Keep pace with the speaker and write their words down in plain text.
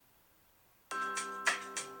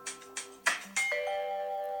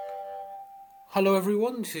Hello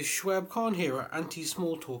everyone, this is Shweb Khan here at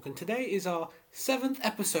Anti-Small Talk, and today is our 7th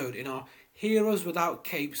episode in our Heroes Without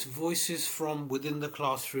Capes Voices from Within the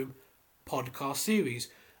Classroom podcast series.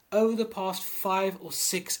 Over the past 5 or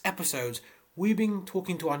 6 episodes, we've been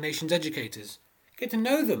talking to our nation's educators. Get to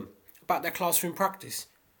know them about their classroom practice,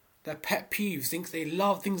 their pet peeves, things they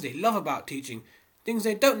love about teaching, things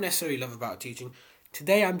they don't necessarily love about teaching.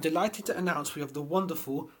 Today I'm delighted to announce we have the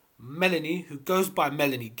wonderful Melanie, who goes by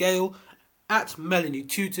Melanie Gale, at Melanie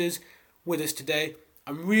Tutors, with us today.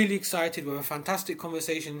 I'm really excited. We have a fantastic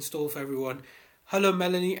conversation in store for everyone. Hello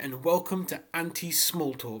Melanie, and welcome to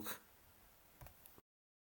Anti-Small Talk.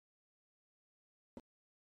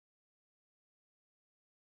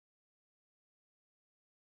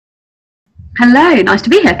 Hello, nice to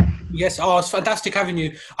be here. Yes, it's fantastic having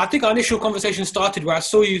you. I think our initial conversation started where I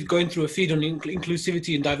saw you going through a feed on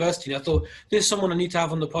inclusivity and diversity, and I thought, this is someone I need to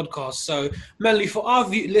have on the podcast. So, Melanie, for our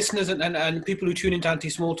listeners and people who tune into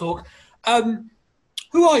Anti-Small Talk,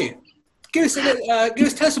 who are you? Tell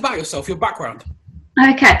us about yourself, your background.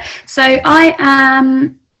 Okay, so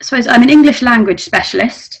I'm an English language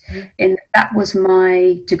specialist. That was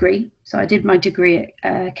my degree. So I did my degree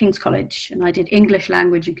at King's College, and I did English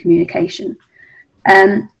language and communication.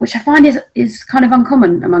 Which I find is kind of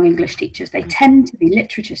uncommon among English teachers. They tend to be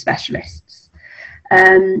literature specialists.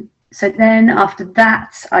 So then after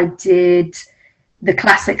that, I did the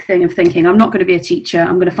classic thing of thinking, I'm not going to be a teacher,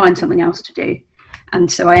 I'm going to find something else to do.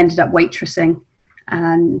 And so I ended up waitressing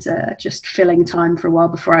and just filling time for a while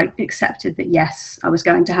before I accepted that, yes, I was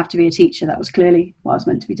going to have to be a teacher. That was clearly what I was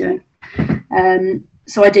meant to be doing.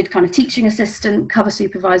 So I did kind of teaching assistant, cover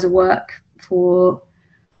supervisor work for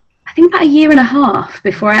I think about a year and a half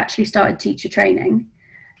before I actually started teacher training.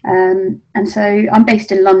 And so I'm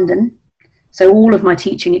based in London. So all of my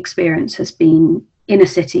teaching experience has been inner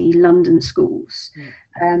city London schools,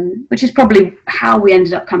 which is probably how we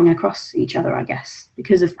ended up coming across each other, I guess,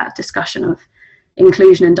 because of that discussion of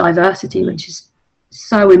inclusion and diversity, which is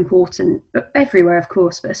so important, but everywhere, of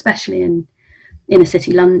course, but especially in inner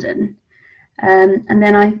city London. And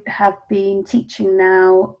then I have been teaching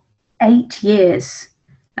now 8 years,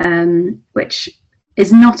 which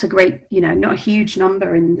is not a great, not a huge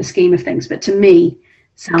number in the scheme of things, but to me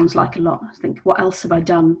sounds like a lot. I think, what else have I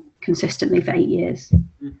done consistently for 8 years?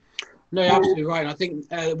 No, you're absolutely right. I think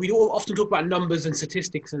we all often talk about numbers and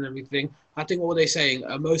statistics and everything. I think what they're saying,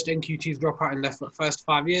 most NQTs drop out in their first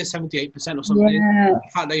 5 years, 78% or something. Yeah. The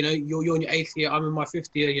fact that, you're in your 8th year, I'm in my 5th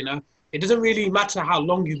year, It doesn't really matter how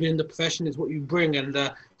long you've been in the profession, it's what you bring.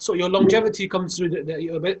 And so your longevity comes through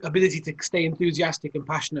your ability to stay enthusiastic and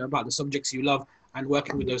passionate about the subjects you love and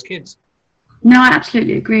working with those kids. No, I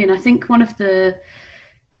absolutely agree. And I think one of the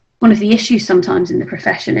issues sometimes in the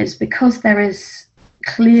profession is because there is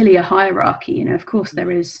clearly a hierarchy, of course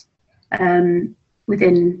there is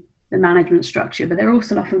within the management structure, but there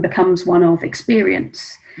also often becomes one of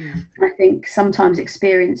experience. And I think sometimes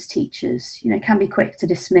experienced teachers, can be quick to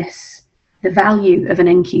dismiss the value of an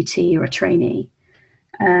NQT or a trainee.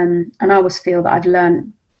 And I always feel that I've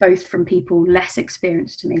learned both from people less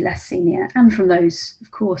experienced to me, less senior, and from those, of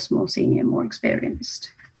course, more senior, more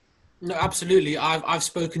experienced. No, absolutely. I've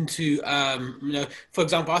spoken to, for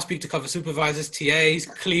example, I speak to cover supervisors, TAs,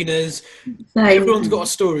 cleaners. Everyone's got a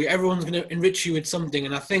story. Everyone's going to enrich you with something.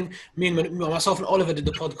 And I think myself and Oliver did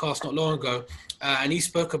the podcast not long ago, and he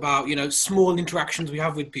spoke about, small interactions we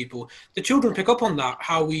have with people. The children pick up on that,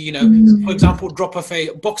 how we, for example, drop off a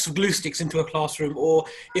box of glue sticks into a classroom, or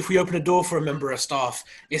if we open a door for a member of staff.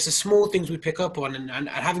 It's the small things we pick up on, and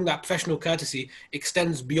having that professional courtesy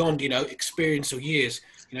extends beyond, experience or years.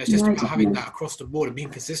 It's just about having that across the board and being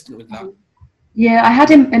consistent with that. Yeah, I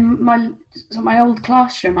had in my old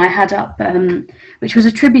classroom, I had up, which was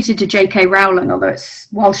attributed to J.K. Rowling, although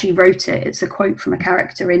while she wrote it, it's a quote from a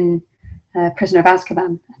character in Prisoner of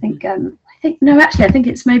Azkaban. I think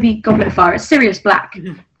it's maybe Goblet of Fire. It's Sirius Black,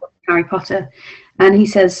 Harry Potter. And he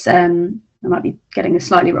says, I might be getting this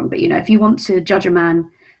slightly wrong, but, if you want to judge a man,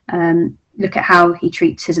 look at how he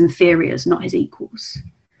treats his inferiors, not his equals.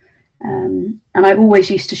 And I always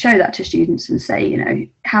used to show that to students and say,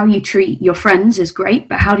 how you treat your friends is great,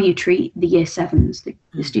 but how do you treat the year sevens,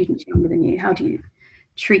 the students younger than you? How do you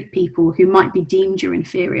treat people who might be deemed your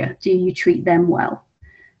inferior? Do you treat them well?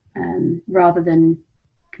 Rather than,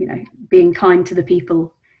 being kind to the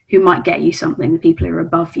people who might get you something, the people who are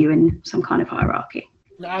above you in some kind of hierarchy.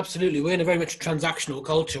 No, absolutely. We're in a very much transactional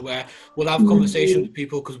culture where we'll have conversations with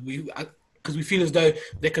people because we feel as though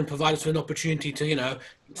they can provide us with an opportunity to,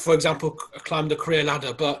 for example, climb the career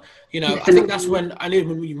ladder. But, I think that's when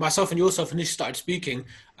myself and yourself initially started speaking,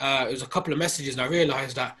 it was a couple of messages and I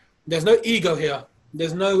realized that there's no ego here.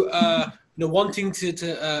 There's no wanting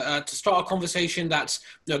to start a conversation that's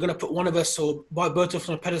going to put one of us or both of us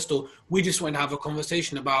on a pedestal. We just want to have a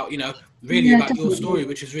conversation about really Yeah, about your definitely. story,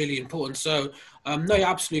 which is really important. So no, you're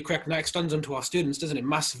absolutely correct, and that extends onto our students, doesn't it,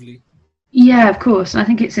 massively? Yeah, of course. And I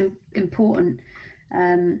think it's important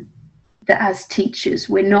that as teachers,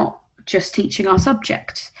 we're not just teaching our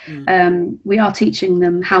subject. We are teaching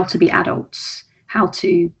them how to be adults, how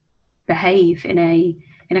to behave in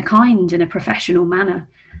a kind, in a professional manner.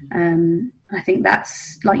 I think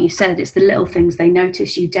that's, like you said, it's the little things they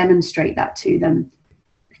notice. You demonstrate that to them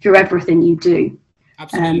through everything you do.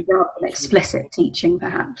 Absolutely. Rather than explicit teaching,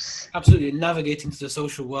 perhaps. Absolutely, navigating to the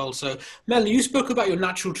social world. So, Melanie, you spoke about your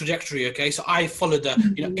natural trajectory. Okay, so I followed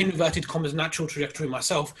the inverted commas natural trajectory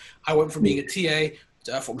myself. I went from being a TA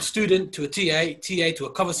from student to a TA to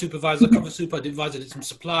a cover supervisor. Cover supervisor did some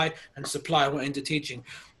supply, and supply I went into teaching.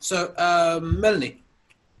 So, Melanie,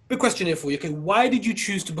 big question here for you. Okay, why did you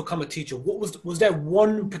choose to become a teacher? What was there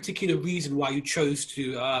one particular reason why you chose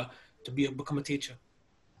to become a teacher?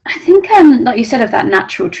 I think, like you said, of that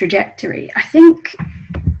natural trajectory, I think,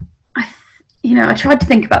 I tried to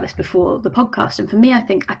think about this before the podcast, and for me, I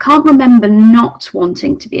think I can't remember not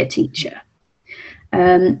wanting to be a teacher.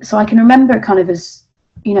 So I can remember kind of as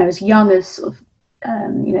young as sort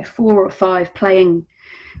of, 4 or 5, playing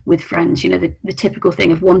with friends, the typical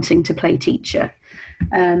thing of wanting to play teacher.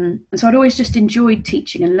 And so I'd always just enjoyed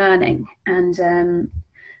teaching and learning. And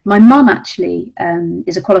my mum actually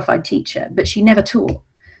is a qualified teacher, but she never taught.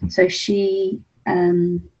 So she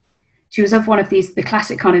was of one of the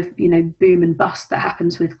classic kind of, boom and bust that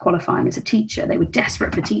happens with qualifying as a teacher. They were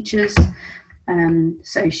desperate for teachers.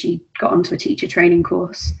 So she got onto a teacher training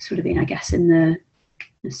course. This would have been, I guess, in the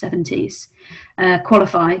 70s,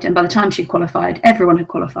 qualified. And by the time she qualified, everyone had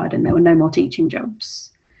qualified and there were no more teaching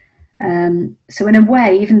jobs. So in a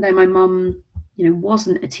way, even though my mum,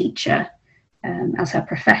 wasn't a teacher as her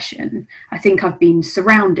profession, I think I've been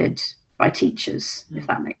surrounded by teachers, if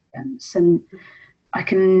that makes sense. And I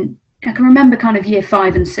can remember kind of year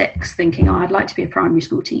 5 and 6 thinking, oh, I'd like to be a primary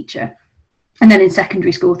school teacher. And then in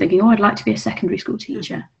secondary school thinking, oh, I'd like to be a secondary school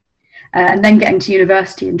teacher. And then getting to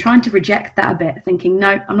university and trying to reject that a bit, thinking,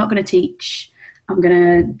 no, I'm not going to teach. I'm going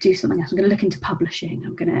to do something else. I'm going to look into publishing.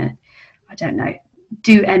 I'm going to, I don't know,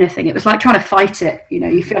 do anything. It was like trying to fight it.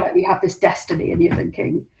 You feel like you have this destiny and you're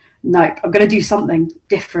thinking, nope, I'm going to do something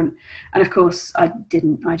different. And of course, I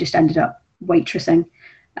didn't. I just ended up waitressing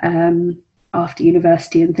after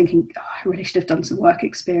university and thinking, oh, I really should have done some work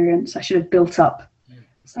experience. I should have built up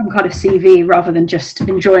some kind of CV rather than just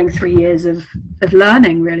enjoying 3 years of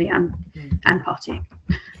learning, really, and partying.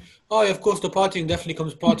 Oh, yeah, of course, the partying definitely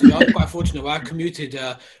comes part of it. I was quite fortunate where I commuted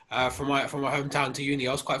from my hometown to uni.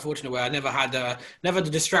 I was quite fortunate where I never had the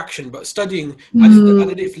distraction, but studying, I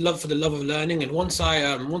did it for the love of learning. And once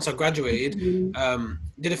I graduated,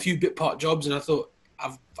 did a few bit part jobs, and I thought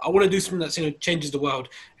I want to do something that changes the world.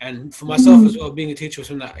 And for myself as well, being a teacher was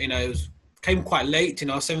something that came quite late.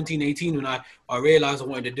 I was 17, 18 when I realized I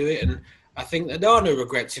wanted to do it. And I think that there are no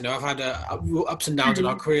regrets. I've had ups and downs in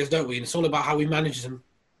our careers, don't we? And it's all about how we manage them.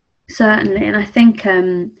 Certainly. And I think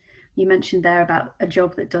you mentioned there about a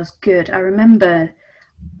job that does good. I remember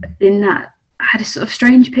in that I had a sort of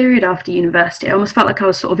strange period after university. I almost felt like I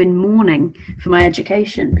was sort of in mourning for my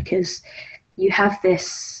education, because you have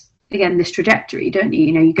this trajectory, don't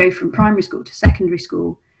you? You go from primary school to secondary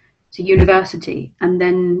school to university, and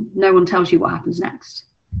then no one tells you what happens next.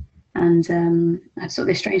 And I had sort of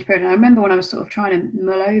this strange period. And I remember when I was sort of trying to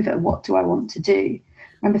mull over what do I want to do,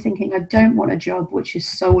 I remember thinking, I don't want a job which is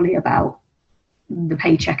solely about the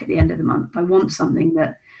paycheck at the end of the month. I want something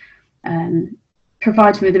that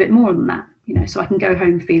provides me with a bit more than that, so I can go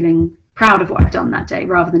home feeling proud of what I've done that day,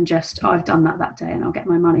 rather than just, I've done that day and I'll get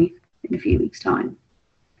my money in a few weeks' time.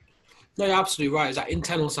 No, you're absolutely right. It's that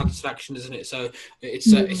internal satisfaction, isn't it? So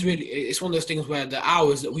it's one of those things where the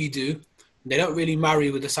hours that we do, they don't really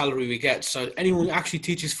marry with the salary we get. So anyone who actually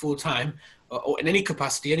teaches full time, or in any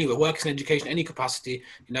capacity, anywhere, works in education, any capacity,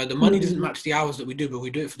 the money doesn't match the hours that we do, but we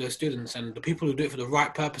do it for those students. And the people who do it for the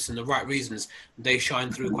right purpose and the right reasons, they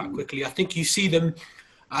shine through quite quickly. I think you see them.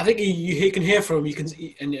 I think you can hear from them, you can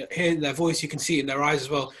and hear their voice, you can see it in their eyes as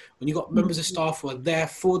well. When you've got members of staff who are there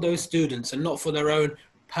for those students and not for their own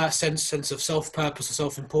sense of self-purpose or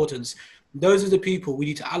self-importance, those are the people we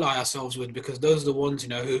need to ally ourselves with, because those are the ones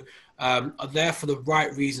who are there for the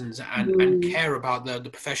right reasons and care about the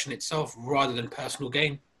profession itself rather than personal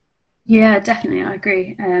gain. Yeah, definitely, I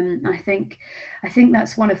agree. I think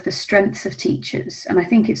that's one of the strengths of teachers, and I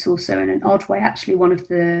think it's also in an odd way actually one of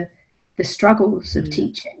the struggles of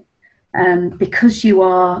teaching, because you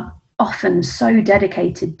are often so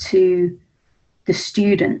dedicated to the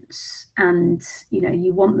students, and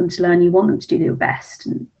you want them to learn, you want them to do their best.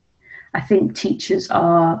 And I think teachers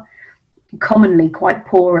are commonly quite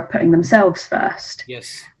poor at putting themselves first.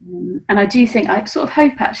 Yes. And I do think, I sort of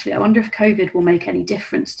hope, actually, I wonder if COVID will make any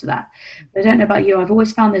difference to that. I don't know about you, I've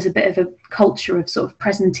always found there's a bit of a culture of sort of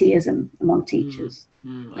presenteeism among teachers.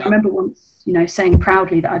 I remember once, saying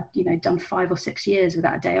proudly that I'd, done 5 or 6 years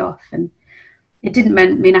without a day off, and it didn't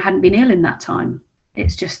mean I hadn't been ill in that time.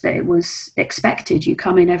 It's just that it was expected. You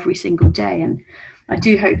come in every single day, and I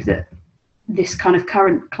do hope that this kind of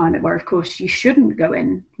current climate, where of course you shouldn't go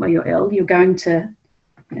in where you're ill, you're going to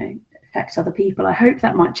affect other people, I hope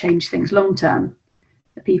that might change things long term,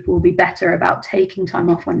 that people will be better about taking time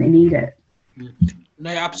off when they need it.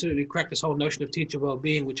 No, you're absolutely correct. This whole notion of teacher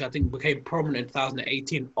well-being, which I think became prominent in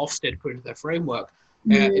 2018, Ofsted put into their framework.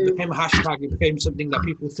 It became a hashtag. It became something that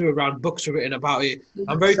people threw around. Books are written about it.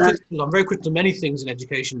 I'm very critical of many things in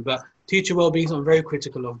education, but teacher well-being I'm very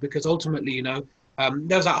critical of, because ultimately,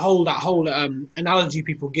 there's that whole analogy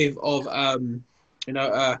people give of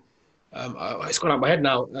it's gone out of my head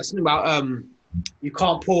now. Something about you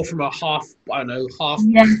can't pour from a half. Yes, I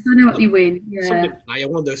know what you mean. Yeah,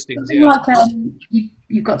 one of those things. Something like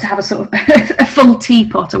you've got to have a sort of a full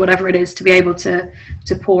teapot or whatever it is to be able to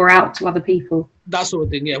pour out to other people. That sort of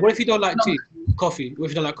thing. Yeah. What if you don't like tea? Coffee. What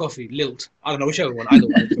if you don't like coffee? Lilt. I don't know, whichever one. I don't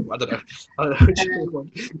know whichever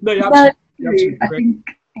one. No, you're absolutely correct. I think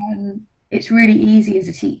it's really easy as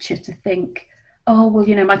a teacher to think, oh, well,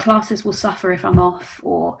 my classes will suffer if I'm off,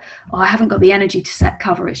 or I haven't got the energy to set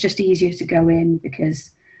cover. It's just easier to go in,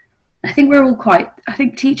 because I think I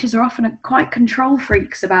think teachers are often quite control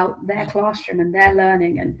freaks about their classroom and their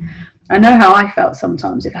learning. And I know how I felt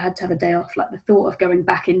sometimes if I had to have a day off, like the thought of going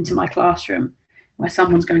back into my classroom where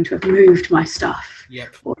someone's going to have moved my stuff,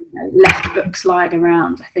 or left books lying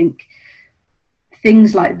around. I think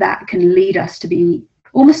things like that can lead us to be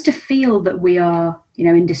almost to feel that we are,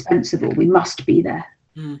 indispensable. We must be there.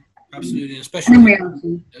 Absolutely, especially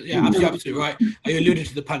absolutely right. You alluded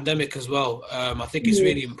to the pandemic as well. I think it's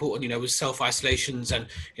really important, with self-isolations and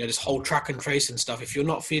this whole track and trace and stuff. If you're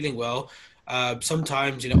not feeling well,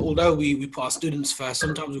 sometimes, although we put our students first,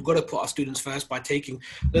 sometimes we've got to put our students first by taking,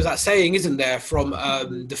 there's that saying, isn't there, from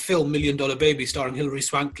the film $1 Million Baby starring Hilary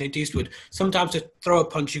Swank, Clint Eastwood, sometimes to throw a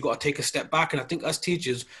punch, you've got to take a step back. And I think as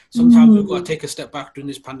teachers, sometimes we've got to take a step back during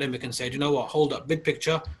this pandemic and say, do you know what, hold up, big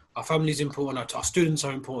picture, our family is important, our students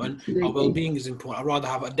are important, our well-being is important. I'd rather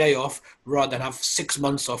have a day off rather than have 6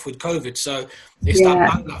 months off with COVID. So it's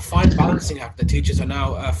that fine balancing act that teachers are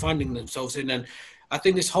now finding themselves in. And I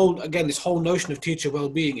think this whole notion of teacher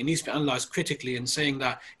well-being, it needs to be analysed critically, and saying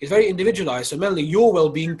that it's very individualised. So Melanie, your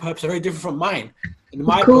well-being perhaps are very different from mine. And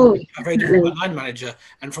my well-being are very different from my line manager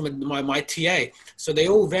and from my TA. So they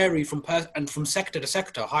all vary from sector to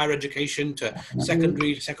sector, higher education to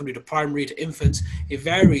secondary to primary to infants. It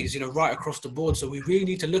varies, right across the board. So we really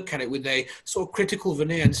need to look at it with a sort of critical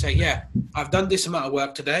veneer and say, yeah, I've done this amount of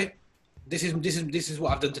work today. This is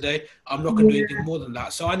what I've done today. I'm not going to do anything more than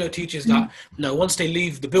that. So I know teachers that, once they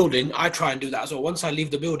leave the building, I try and do that as well. Once I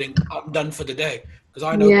leave the building, I'm done for the day, because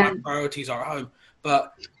I know my priorities are at home.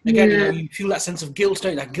 But again, you feel that sense of guilt,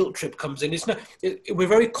 don't you? That guilt trip comes in. We're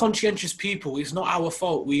very conscientious people. It's not our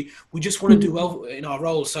fault. We just want to do well in our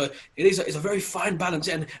roles. So it's a very fine balance,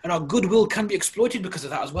 and our goodwill can be exploited because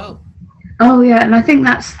of that as well. Oh yeah, and I think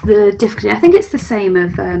that's the difficulty. I think it's the same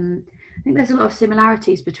of. I think there's a lot of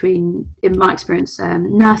similarities between, in my experience,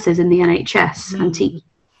 nurses in the NHS and teachers,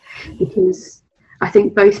 because I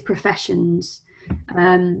think both professions,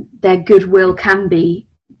 their goodwill can be,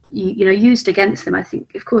 used against them. I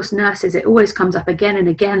think, of course, nurses, it always comes up again and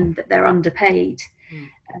again that they're underpaid,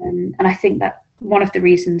 and I think that one of the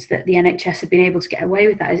reasons that the NHS have been able to get away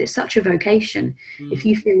with that is it's such a vocation. If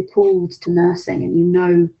you feel called to nursing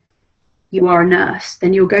and you are a nurse,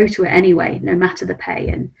 then you'll go to it anyway, no matter the pay.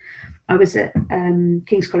 And I was at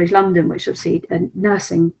King's College London, which is obviously a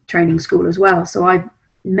nursing training school as well. So I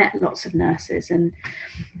met lots of nurses, and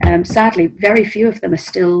sadly, very few of them are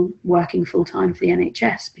still working full time for the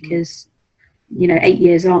NHS because, 8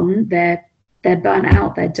 years on, they're burnt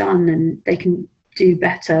out, they're done, and they can do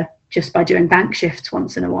better just by doing bank shifts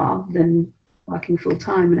once in a while than working full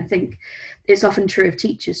time. And I think it's often true of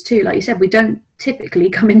teachers too. Like you said, we don't typically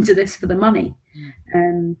come into this for the money,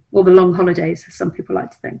 or the long holidays, as some people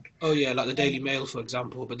like to think. Oh yeah, like the Daily Mail, for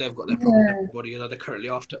example. But they've got their problem with everybody. They're currently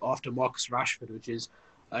after Marcus Rashford, which is,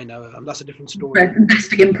 I know, that's a different story.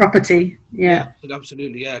 Investing in property, yeah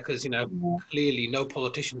absolutely, yeah, because clearly no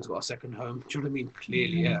politician's got a second home. Do you know what I mean?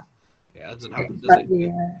 Clearly, yeah, it doesn't happen, does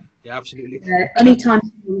it? Yeah, absolutely. Anytime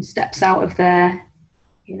someone steps out of their,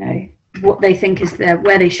 what they think is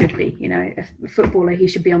where they should be. You know, if a footballer, he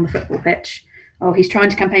should be on the football pitch. Oh, he's trying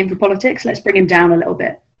to campaign for politics. Let's bring him down a little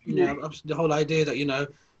bit. Yeah, the whole idea that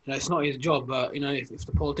it's not his job, but if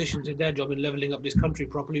the politicians did their job in leveling up this country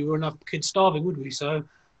properly, we wouldn't have kids starving, would we? So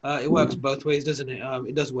it works both ways, doesn't it?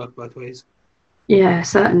 It does work both ways. Yeah,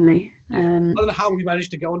 certainly. I don't know how we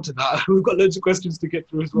managed to get onto that. We've got loads of questions to get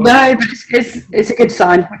through as well. No, but it's a good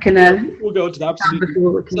sign. We can. We'll go on to that.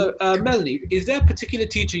 Absolutely. So, Melanie, is there a particular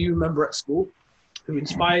teacher you remember at school who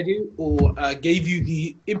inspired you or gave you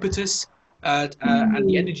the impetus and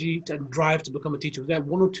the energy and drive to become a teacher? Was there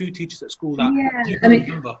one or two teachers at school that you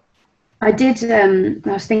remember? I did. I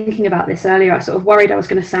was thinking about this earlier. I sort of worried I was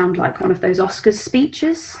going to sound like one of those Oscars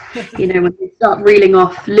speeches, when they start reeling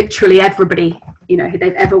off literally everybody, who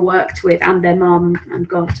they've ever worked with and their mum and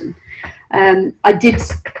God. And I did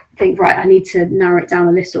think, right, I need to narrow it down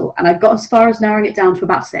a little. And I got as far as narrowing it down to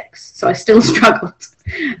about 6. So I still struggled.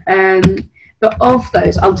 But of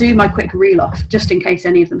those, I'll do my quick reel off just in case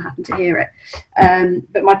any of them happen to hear it.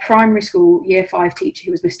 But my primary school year 5 teacher,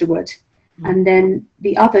 who was Mr. Wood. And then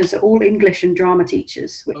the others are all English and drama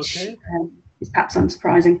teachers, which is perhaps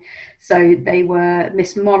unsurprising. So they were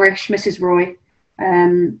Miss Morrish, Mrs. Roy,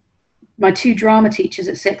 my 2 drama teachers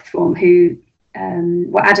at 6th form who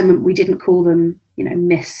were adamant we didn't call them,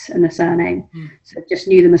 Miss and a surname. So just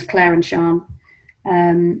knew them as Claire and Sean.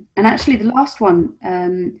 And actually the last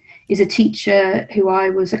one is a teacher who I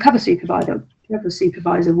was a cover supervisor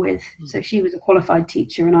with. So she was a qualified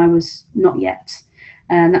teacher and I was not yet.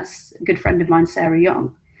 And that's a good friend of mine, Sarah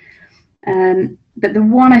Young. But the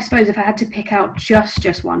one, I suppose, if I had to pick out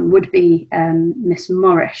just one, would be Miss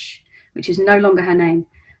Morrish, which is no longer her name.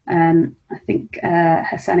 I think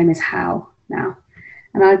her surname is Howe now.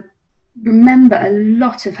 And I remember a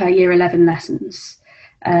lot of her year 11 lessons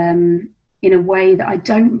in a way that I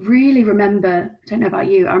don't really remember. I don't know about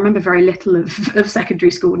you. I remember very little of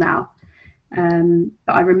secondary school now.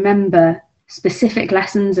 But I remember specific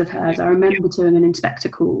lessons of hers. I remember doing an Inspector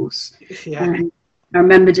Calls. I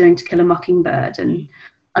remember doing To Kill a Mockingbird, and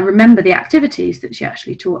I remember the activities that she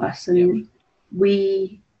actually taught us. And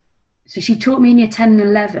so she taught me in year 10 and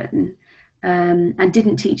 11, and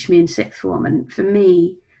didn't teach me in 6th form. And for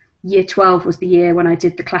me, year 12 was the year when I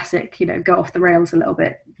did the classic, go off the rails a little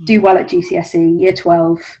bit, do well at GCSE. Year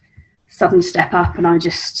 12, sudden step up, and I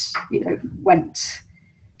just, went.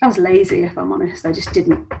 I was lazy, if I'm honest. I just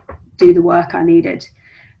didn't do the work I needed.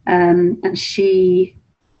 And she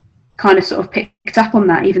kind of sort of picked up on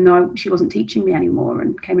that, even though she wasn't teaching me anymore,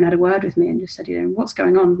 and came and had a word with me and just said, what's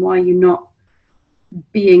going on? Why are you not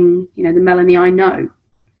being, the Melanie I know?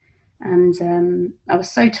 And I was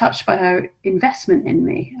so touched by her investment in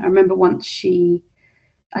me. I remember once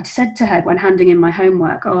I'd said to her when handing in my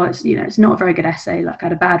homework, it's not a very good essay. Like, I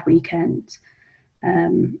had a bad weekend.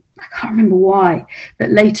 I can't remember why, but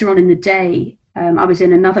later on in the day, I was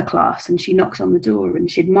in another class and she knocked on the door and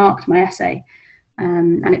she'd marked my essay,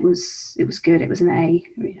 and it was good. It was an A,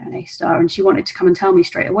 an A star, and she wanted to come and tell me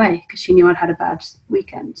straight away because she knew I'd had a bad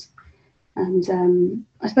weekend. And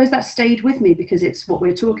I suppose that stayed with me because it's what we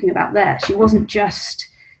were talking about there. She wasn't just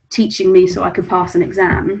teaching me so I could pass an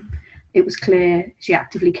exam. It was clear she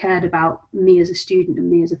actively cared about me as a student and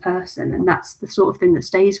me as a person, and that's the sort of thing that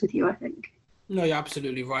stays with you, I think. No, you're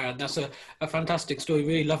absolutely right. That's a fantastic story,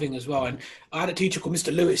 really loving as well. And I had a teacher called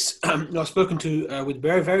Mr. Lewis, I've spoken to with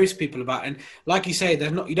various people about, and like you say,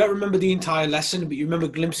 you don't remember the entire lesson, but you remember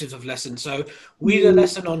glimpses of lessons. So we did a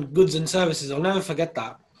lesson on goods and services. I'll never forget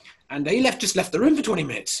that. And he just left the room for 20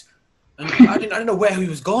 minutes. And I didn't know where he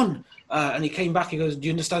was gone. And he came back, he goes, do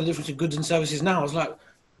you understand the difference in goods and services now? I was like,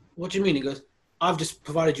 what do you mean? He goes, I've just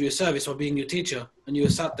provided you a service by being your teacher, and you were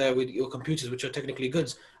sat there with your computers, which are technically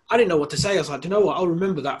goods. I didn't know what to say. I was like, you know what? I'll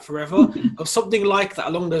remember that forever, or something like that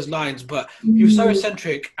along those lines. But he was so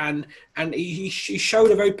eccentric, and he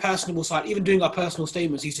showed a very personable side. Even doing our personal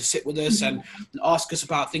statements, he used to sit with us and ask us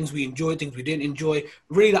about things we enjoyed, things we didn't enjoy.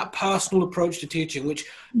 Really, that personal approach to teaching, which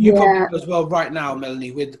you probably do as well right now,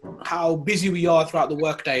 Melanie, with how busy we are throughout the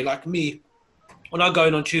workday. Like me, when I go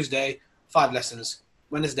in on Tuesday, 5 lessons.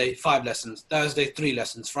 Wednesday, 5 lessons. Thursday, 3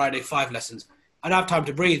 lessons. Friday, 5 lessons. I don't have time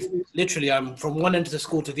to breathe. Literally, I'm from one end of the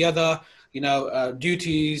school to the other,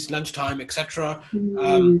 duties, lunchtime, etc.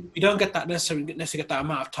 You don't get that necessarily get that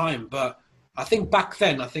amount of time. But I think back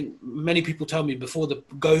then, many people tell me before the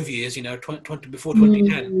Gove years, before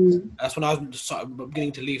 2010, that's when I was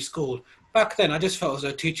beginning to leave school. Back then, I just felt as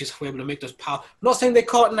though teachers were able to make those power. I'm not saying they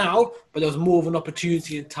can't now, but there was more of an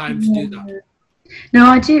opportunity and time to do that. No,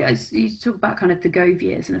 I do. You talk about kind of the Gove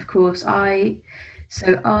years, and of course, I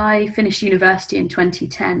finished university in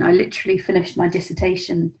 2010. I literally finished my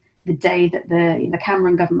dissertation the day that the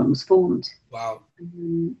Cameron government was formed. Wow.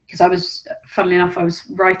 Because I was, funnily enough, I was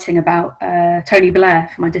writing about Tony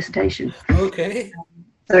Blair for my dissertation. Okay.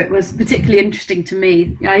 So it was particularly interesting to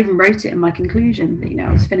me. I even wrote it in my conclusion that,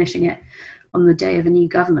 I was finishing it on the day of a new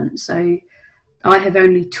government. So I have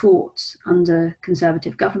only taught under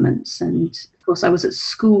Conservative governments, and of course I was at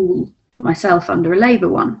school myself under a Labour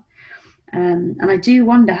one. And I do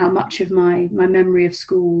wonder how much of my memory of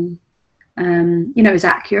school is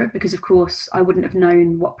accurate, because of course I wouldn't have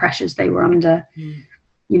known what pressures they were under.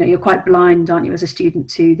 You're quite blind, aren't you, as a student,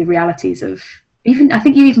 to the realities of, I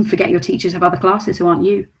think you even forget your teachers have other classes who aren't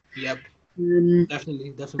you. Yep.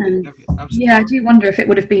 Definitely. Absolutely. Yeah, I do wonder if it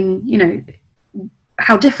would have been,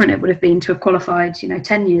 how different it would have been to have qualified,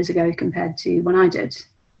 10 years ago compared to when I did.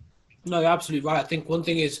 No, you're absolutely right. I think one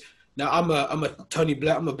thing is, now I'm a Tony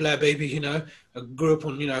Blair, I'm a Blair baby, I grew up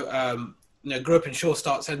on, grew up in Sure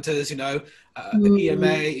Start centres, EMA,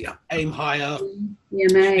 Aim Higher,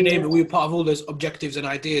 EMA, we were part of all those objectives and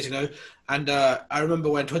ideas, and I remember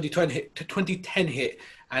when 2010 hit,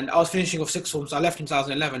 and I was finishing off sixth form, so I left in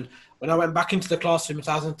 2011. When I went back into the classroom in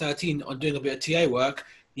 2013 on doing a bit of TA work,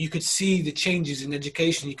 you could see the changes in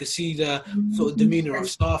education. You could see the sort of demeanour of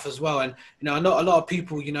staff as well. And, I know a lot of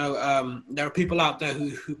people, there are people out there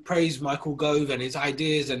who praise Michael Gove and his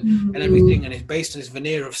ideas and everything, and it's based on his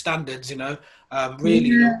veneer of standards,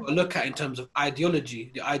 look at in terms of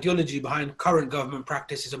ideology. The ideology behind current government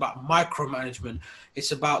practice is about micromanagement.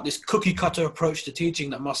 It's about this cookie cutter approach to teaching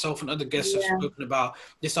that myself and other guests have spoken about.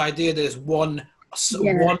 This idea there's one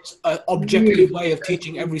objective way of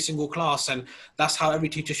teaching every single class, and that's how every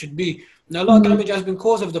teacher should be. Now, a lot of damage has been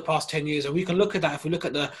caused over the past 10 years, and we can look at that. If we look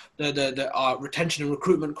at the retention and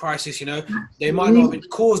recruitment crisis, they might not have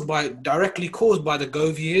been directly caused by the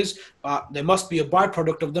Gove years, but there must be a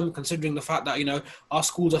byproduct of them, considering the fact that our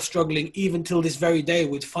schools are struggling even till this very day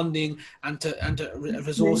with funding and to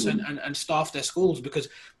resource and staff their schools. Because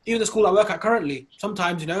even the school I work at currently,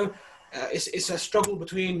 sometimes it's a struggle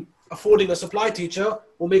between affording a supply teacher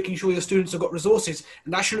or making sure your students have got resources.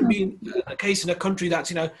 And that shouldn't be the case in a country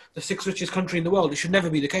that's, the sixth richest country in the world. It should never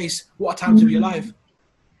be the case. What a time to be alive.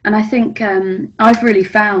 And I think I've really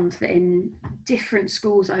found that in different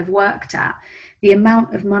schools I've worked at, the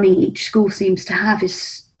amount of money each school seems to have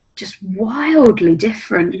is just wildly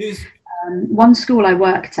different. It is. One school I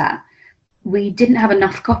worked at, we didn't have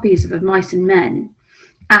enough copies of Mice and Men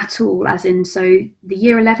at all, as in, so the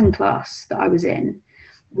year 11 class that I was in,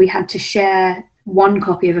 we had to share one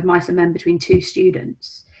copy of Mice and Men between two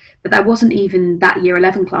students. But that wasn't even that year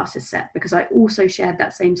 11 class's set, because I also shared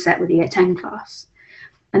that same set with the year 10 class.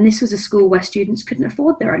 And this was a school where students couldn't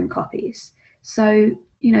afford their own copies. So,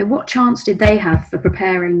 what chance did they have for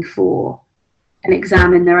preparing for an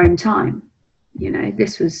exam in their own time?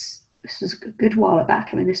 This was a good while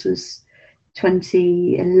back. I mean, this was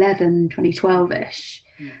 2011, 2012-ish.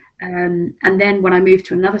 And then when I moved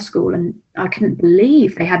to another school, and I couldn't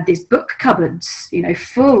believe they had these book cupboards,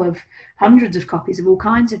 full of hundreds of copies of all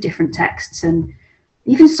kinds of different texts, and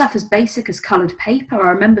even stuff as basic as coloured paper.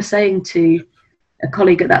 I remember saying to a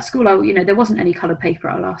colleague at that school, there wasn't any coloured paper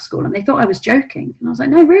at our last school, and they thought I was joking. And I was like,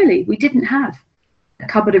 no, really, we didn't have a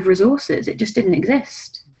cupboard of resources. It just didn't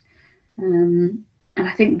exist. And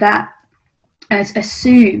I think that, as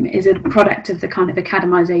assume, is a product of the kind of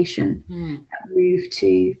academisation that moved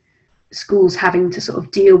to schools having to sort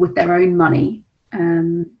of deal with their own money,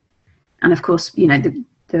 and of course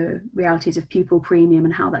the realities of pupil premium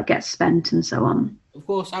and how that gets spent and so on. Of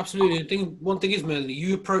course, absolutely. One thing is, Melanie,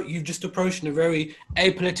 you've just approached in a very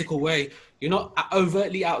apolitical way. You're not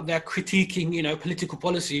overtly out there critiquing political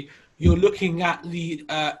policy. You're looking at the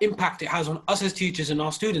impact it has on us as teachers and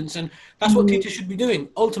our students, and that's what teachers should be doing.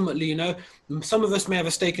 Ultimately, some of us may have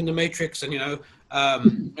a stake in the matrix, and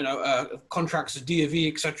contracts as D of E,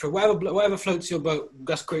 etc. Whatever floats your boat,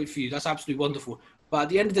 that's great for you. That's absolutely wonderful. But at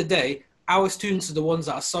the end of the day, our students are the ones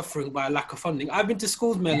that are suffering by a lack of funding. I've been to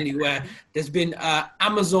schools, mainly, where there's been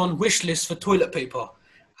Amazon wish lists for toilet paper.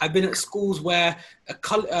 I've been at schools where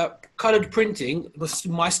coloured printing,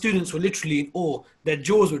 my students were literally in awe. Their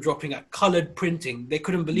jaws were dropping at coloured printing. They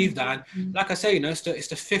couldn't believe that. And like I say, it's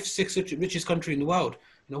the fifth, sixth richest country in the world.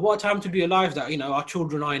 What a time to be alive that, our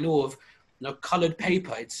children are in awe of, coloured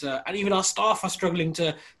paper. It's and even our staff are struggling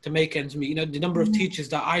to make ends meet. The number of teachers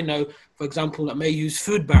that I know, for example, that may use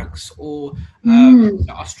food banks or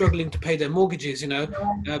are struggling to pay their mortgages.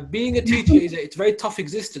 Being a teacher it's a very tough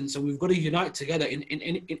existence, and we've got to unite together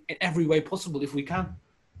in every way possible if we can.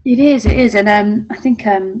 It is, and I think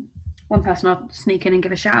one person I'll sneak in and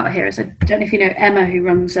give a shout out here is, I don't know if you know Emma, who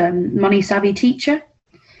runs Money Savvy Teacher.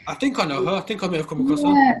 I think I know her. I think I may have come across her.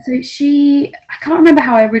 Yeah, so I can't remember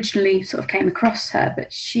how I originally sort of came across her,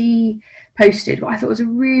 but she posted what I thought was a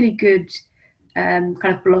really good kind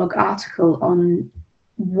of blog article on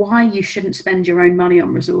why you shouldn't spend your own money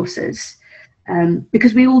on resources.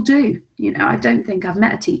 Because we all do. I don't think I've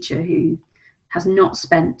met a teacher who has not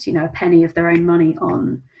spent, a penny of their own money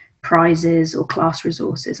on prizes or class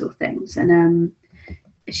resources or things. And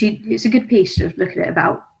it's a good piece to look at it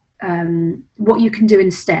about what you can do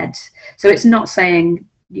instead. So it's not saying,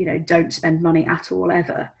 don't spend money at all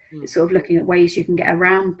ever. It's sort of looking at ways you can get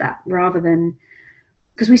around that rather than,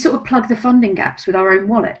 because we sort of plug the funding gaps with our own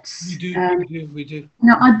wallets. We do.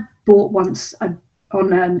 Now, I bought once on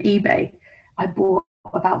eBay, I bought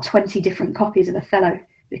about 20 different copies of Othello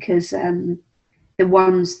because the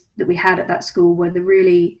ones that we had at that school were the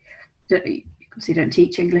really, you obviously don't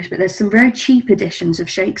teach English, but there's some very cheap editions of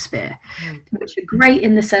Shakespeare, which are great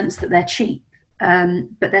in the sense that they're cheap,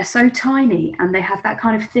 but they're so tiny and they have that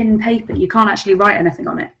kind of thin paper, you can't actually write anything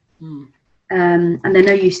on it. And they're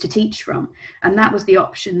no use to teach from. And that was the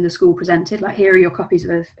option the school presented, like, here are your copies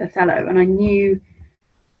of Othello. And I knew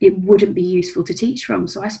it wouldn't be useful to teach from.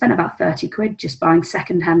 So I spent about 30 quid just buying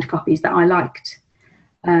second-hand copies that I liked.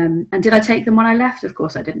 And did I take them when I left? Of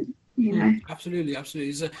course I didn't. Absolutely.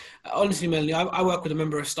 So, honestly, Melanie, I work with a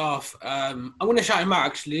member of staff. I'm going to shout him out,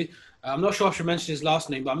 actually. I'm not sure if I should mention his last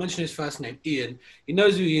name, but I mentioned his first name, Ian. He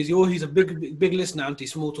knows who he is. He's a big listener,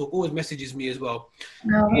 Anti-Small Talk, always messages me as well.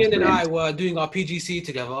 Ian and I were doing our PGC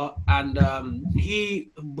together, and he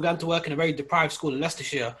began to work in a very deprived school in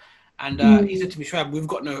Leicestershire. And he said to me, Shoaib, we've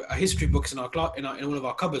got no history books in one of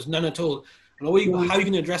our cupboards, none at all. And how are you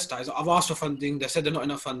going to address that? I've asked for funding. They said there's not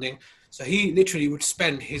enough funding. So he literally would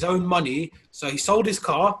spend his own money. So he sold his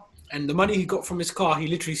car, and the money he got from his car, he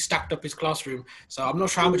literally stacked up his classroom. So I'm not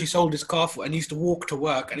sure how much he sold his car for, and he used to walk to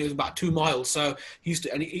work, and it was about 2 miles. So he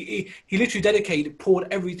literally poured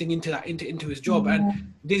everything into his job.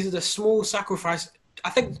 And this is a small sacrifice. I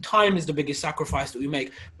think time is the biggest sacrifice that we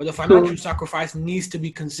make, but the financial sacrifice needs to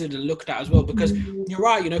be considered and looked at as well, because you're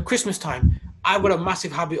right, Christmas time, I've got a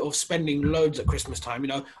massive habit of spending loads at Christmas time.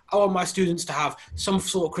 I want my students to have some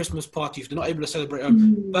sort of Christmas party if they're not able to celebrate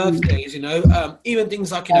birthdays, even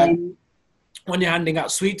things like, when you're handing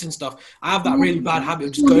out sweets and stuff. I have that really bad habit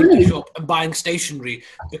of just going to the shop and buying stationery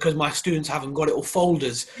because my students haven't got it, or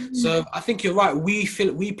folders. So I think you're right.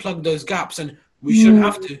 We plug those gaps, and we shouldn't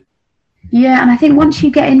have to. Yeah, and I think once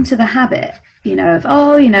you get into the habit, of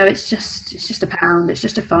it's just £1, it's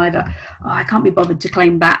just a £5. I can't be bothered to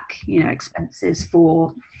claim back, expenses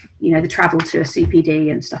for, the travel to a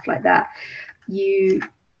CPD and stuff like that. I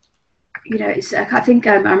think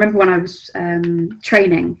I remember when I was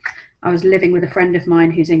training, I was living with a friend of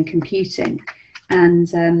mine who's in computing,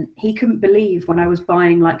 and he couldn't believe when I was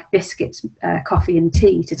buying like biscuits, coffee and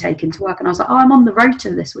tea to take into work, and I was like, oh, I'm on the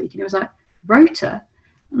rota this week, and he was like, rota?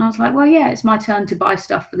 And I was like, well, yeah, it's my turn to buy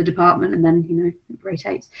stuff for the department, and then, it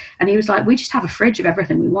rotates. And he was like, we just have a fridge of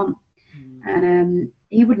everything we want. And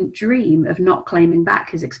he wouldn't dream of not claiming back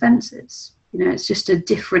his expenses. It's just a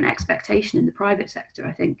different expectation in the private sector.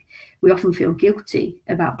 I think we often feel guilty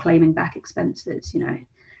about claiming back expenses,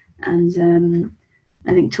 And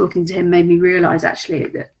I think talking to him made me realise, actually,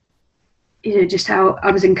 that, just how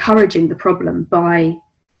I was encouraging the problem by,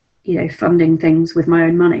 funding things with my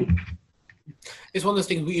own money. It's one of those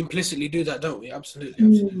things, we implicitly do that, don't we? Absolutely.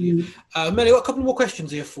 Melanie, got a couple more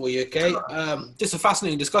questions here for you, okay? Just a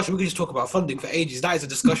fascinating discussion. We could just talk about funding for ages. That is a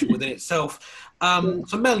discussion within itself.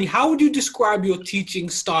 So, Melanie, how would you describe your teaching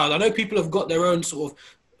style? I know people have got their own sort of,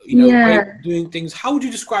 way of doing things. How would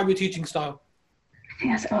you describe your teaching style?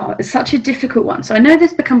 Yes, it's such a difficult one. So I know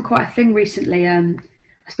there's become quite a thing recently, I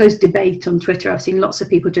suppose, debate on Twitter. I've seen lots of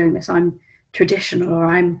people doing this. I'm traditional, or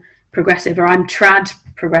I'm progressive, or I'm trad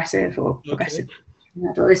progressive, or progressive.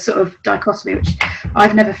 Or this sort of dichotomy, which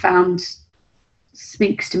I've never found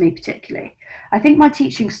speaks to me particularly. I think my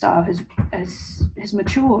teaching style has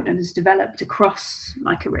matured and has developed across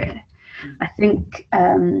my career. I think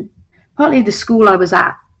partly the school I was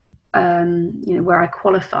at, where I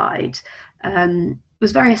qualified,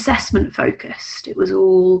 was very assessment focused. It was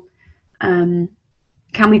all,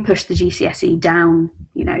 can we push the GCSE down,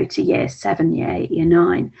 to year 7, year 8, year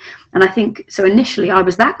 9? And I think, so initially I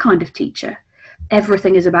was that kind of teacher.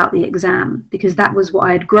 Everything is about the exam, because that was what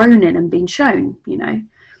I had grown in and been shown,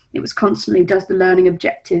 It was constantly, does the learning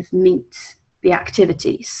objective meet the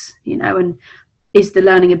activities, and is the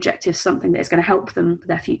learning objective something that is going to help them with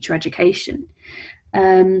their future education?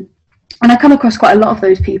 And I come across quite a lot of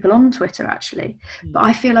those people on Twitter, actually, but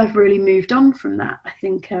I feel I've really moved on from that. I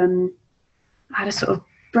think I had a sort of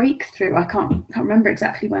breakthrough. I can't remember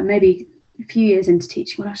exactly when, maybe a few years into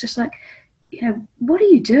teaching when I was just like, what are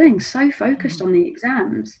you doing so focused on the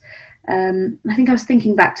exams? I think I was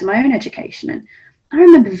thinking back to my own education, and I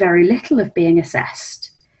remember very little of being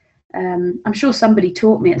assessed. I'm sure somebody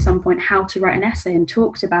taught me at some point how to write an essay and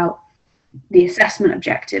talked about the assessment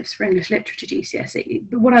objectives for English literature GCSE.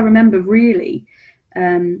 But what I remember really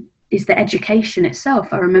is the education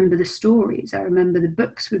itself. I remember the stories. I remember the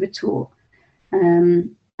books we were taught.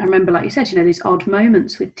 I remember, like you said, these odd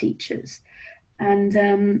moments with teachers.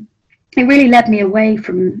 And it really led me away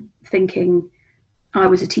from thinking I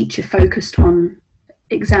was a teacher focused on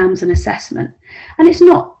exams and assessment. And it's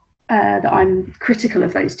not that I'm critical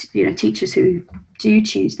of those teachers who do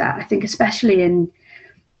choose that. I think especially in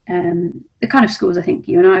the kind of schools I think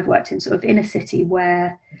you and I have worked in, sort of inner city,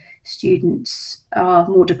 where students are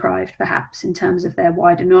more deprived perhaps in terms of their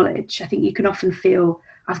wider knowledge. I think you can often feel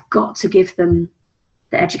I've got to give them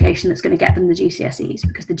the education that's going to get them the GCSEs,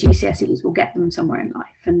 because the GCSEs will get them somewhere in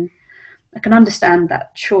life. And I can understand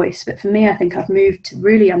that choice, but for me, I think I've moved to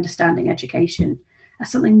really understanding education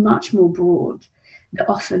as something much more broad, that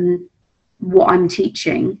often what I'm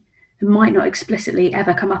teaching might not explicitly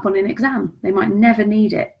ever come up on an exam. They might never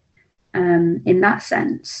need it in that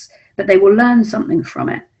sense, but they will learn something from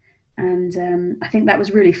it. And I think that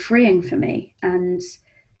was really freeing for me, and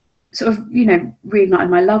sort of, reignited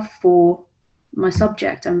my love for my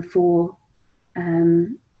subject and for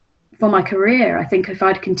my career. I think if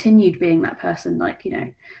I'd continued being that person, like,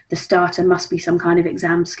 the starter must be some kind of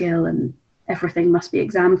exam skill and everything must be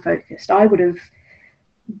exam focused, I would have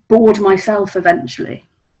bored myself eventually.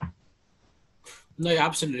 No, you're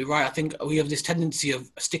absolutely right. I think we have this tendency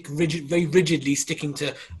of very rigidly sticking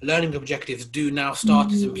to learning objectives, do now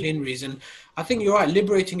starters and plenaries, and I think you're right.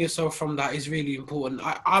 Liberating yourself from that is really important.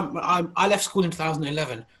 I left school in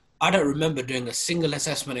 2011. I don't remember doing a single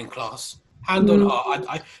assessment in class. Hand on heart,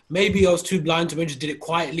 maybe I was too blind to, maybe just did it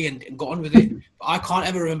quietly and got on with it. But I can't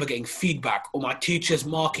ever remember getting feedback or my teachers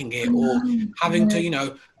marking it or having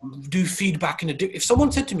to, do feedback if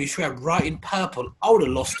someone said to me, "Should I write in purple?" I would have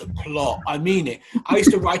lost the plot. I mean it. I used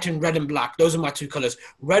to write in red and black. Those are my two colors.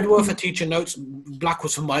 Red were for teacher notes, black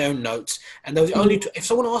was for my own notes. And there was only two. If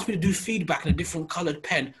someone asked me to do feedback in a different colored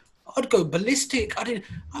pen, I'd go ballistic. I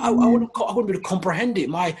wouldn't be able to comprehend it.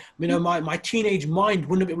 My teenage mind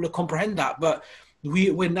wouldn't be able to comprehend that. But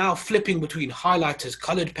we're now flipping between highlighters,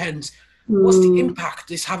 colored pens. What's the impact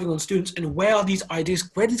this having on students, and where do these ideas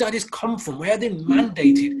come from? Where are they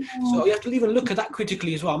mandated? So you have to even look at that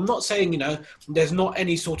critically as well. I'm not saying, there's not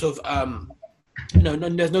any sort of,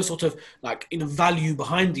 there's no sort of value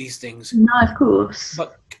behind these things. No, of course.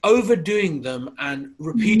 But overdoing them and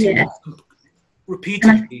repeatedly,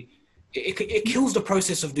 it kills the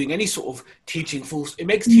process of doing any sort of teaching. It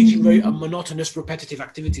makes teaching very a monotonous, repetitive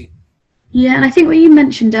activity. Yeah, and I think what you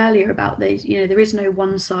mentioned earlier about those, there is no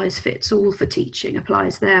one size fits all for teaching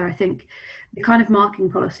applies there. I think the kind of marking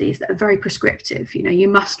policies that are very prescriptive, you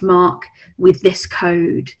must mark with this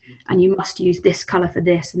code and you must use this colour for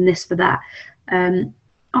this and this for that,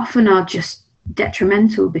 often are just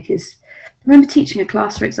detrimental, because I remember teaching a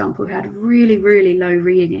class, for example, who had really, really low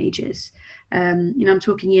reading ages. I'm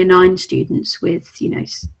talking year 9 students with,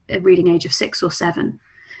 a reading age of 6 or 7.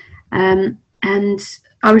 And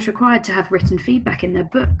I was required to have written feedback in their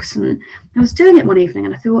books, and I was doing it one evening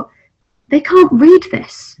and I thought, they can't read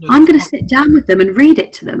this. I'm going to sit down with them and read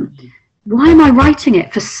it to them. Why am I writing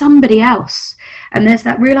it for somebody else? And there's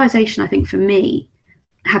that realization, I think, for me,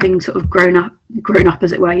 having sort of grown up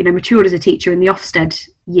as it were, matured as a teacher in the Ofsted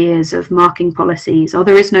years of marking policies.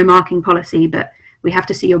 There is no marking policy, but we have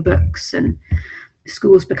to see your books, and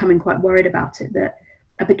schools becoming quite worried about it, that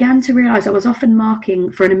I began to realize I was often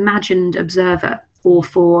marking for an imagined observer or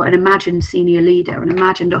for an imagined senior leader, an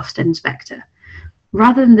imagined Ofsted inspector,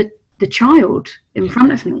 rather than the child in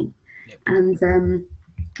front of me. And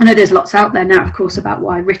I know there's lots out there now, of course, about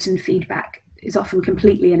why written feedback is often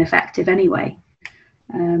completely ineffective anyway.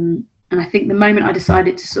 And I think the moment I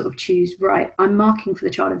decided to sort of choose, right, I'm marking for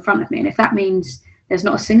the child in front of me, and if that means there's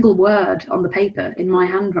not a single word on the paper in my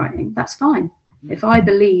handwriting, that's fine. If I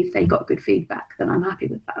believe they got good feedback, then I'm happy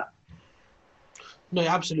with that. No,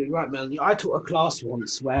 you're absolutely right, Melanie. I taught a class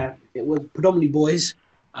once where it was predominantly boys.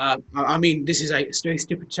 This is a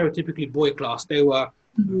stereotypically boy class. They were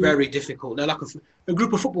very difficult. They're like a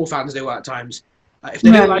group of football fans. They were at times. If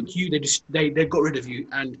they didn't like you, they got rid of you.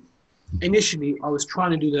 And initially, I was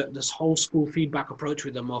trying to do this whole school feedback approach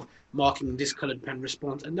with them of marking this coloured pen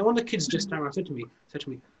response. And then one of the kids just turned around and said to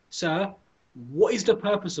me, "Sir, what is the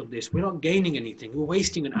purpose of this? We're not gaining anything. We're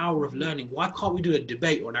wasting an hour of learning. Why can't we do a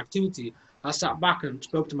debate or an activity?" I sat back and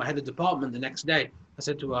spoke to my head of department the next day.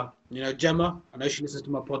 said to her, you know, Gemma, I know she listens to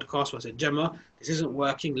my podcast, so I said, Gemma, this isn't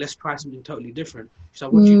working. Let's try something totally different. She said,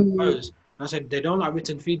 what do you propose? And I said, they don't like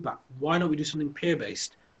written feedback. Why don't we do something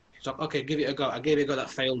peer-based? She's like, okay, give it a go. I gave it a go, that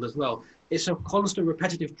failed as well. It's a constant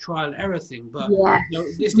repetitive trial and error thing. But Yeah, you know,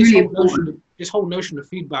 it's really important. this whole notion of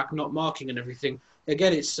feedback, not marking and everything,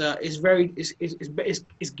 again, it's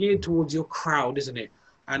geared towards your crowd, isn't it?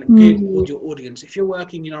 And geared towards your audience. If you're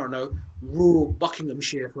working in, I don't know, rural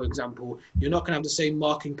Buckinghamshire, for example, you're not going to have the same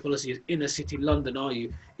marking policy as inner city London, are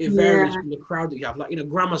you? It varies from the crowd that you have. Like in a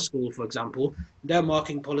grammar school, for example, their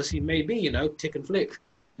marking policy may be, you know, tick and flick.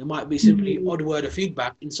 There might be simply odd word of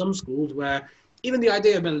feedback in some schools where even the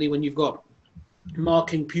idea, Melanie, when you've got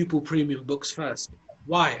marking pupil premium books first.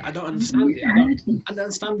 Why? I don't understand it. I don't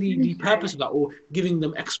understand the purpose of that, or giving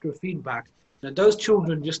them extra feedback. Now, those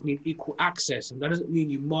children just need equal access, and that doesn't mean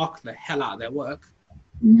you mark the hell out of their work.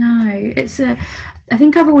 No, I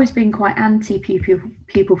think I've always been quite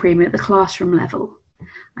anti-pupil premium at the classroom level.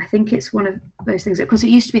 I think it's one of those things, because it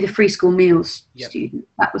used to be the free school meals student.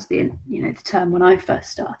 That was the term when I first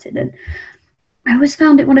started, and I always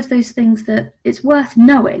found it one of those things that it's worth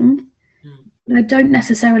knowing, but I don't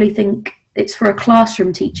necessarily think it's for a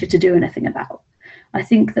classroom teacher to do anything about. I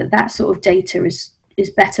think that sort of data is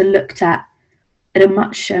better looked at a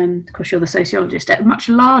much, of course you're the sociologist, at a much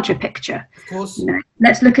larger picture. Of course. You know,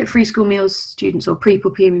 let's look at free school meals students or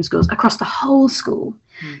pupil premium schools across the whole school,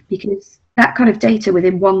 because that kind of data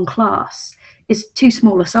within one class is too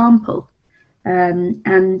small a sample.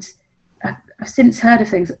 And I've since heard of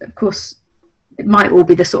things, of course, it might all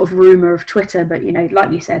be the sort of rumour of Twitter, but, you know,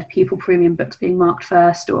 like you said, pupil premium books being marked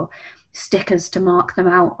first, or stickers to mark them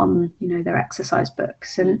out on, you know, their exercise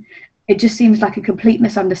books. And it just seems like a complete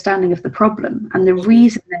misunderstanding of the problem. And the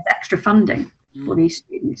reason there's extra funding for these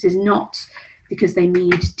students is not because they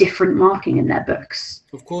need different marking in their books.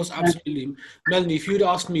 Of course, absolutely. Melanie, if you'd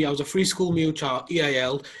asked me, I was a free school meal child,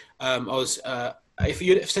 EAL, if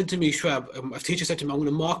you'd have said to me, Schwab, a teacher said to me, I'm going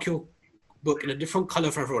to mark your book in a different color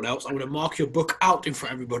for everyone else. I'm going to mark your book out in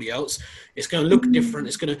front of everybody else. It's going to look different.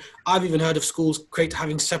 I've even heard of schools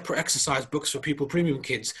having separate exercise books for pupil premium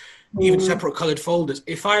kids, even separate colored folders.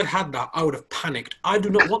 If I had had that, I would have panicked. I do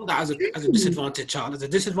not want that as a disadvantaged child. As a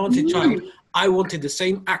disadvantaged child, I wanted the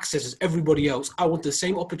same access as everybody else. I wanted the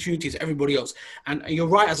same opportunities as everybody else. And you're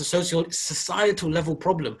right, as a sociologist, societal level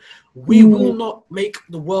problem. We will not make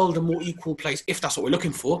the world a more equal place, if that's what we're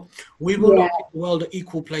looking for. We will not make the world an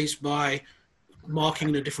equal place by marking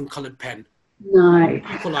in a different colored pen. No.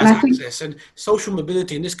 Equalize access. And social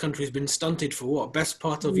mobility in this country has been stunted for best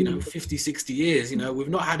part of 50, 60 years. We've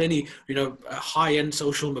not had any high-end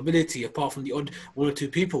social mobility apart from the odd one or two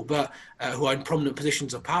people but who are in prominent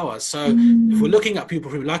positions of power. So if we're looking at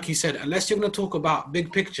people, like you said, unless you're going to talk about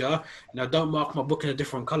big picture, don't mark my book in a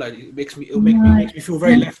different color. It makes me feel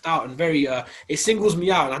very left out and very it singles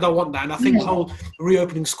me out, and I don't want that. And I think the whole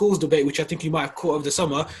reopening schools debate, which I think you might have caught over the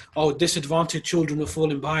summer, disadvantaged children are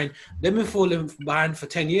falling behind. They've been falling behind for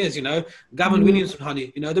 10 years, Gavin Williamson,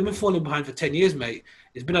 honey, they've been falling behind for 10 years, mate.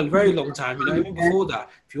 It's been a very long time, even before that.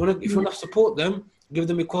 If you want to support them, give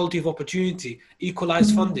them equality of opportunity,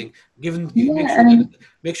 equalize funding,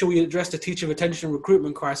 make sure we address the teacher retention and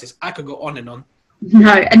recruitment crisis. I could go on and on.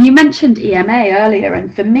 No, and you mentioned EMA earlier,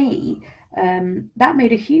 and for me, that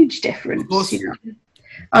made a huge difference. Of course.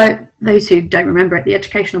 Those who don't remember it, the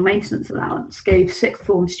Educational Maintenance Allowance gave sixth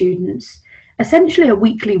form students essentially a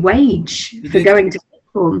weekly wage for going to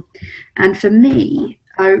sixth form. And for me,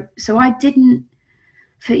 I didn't,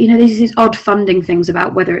 there's these odd funding things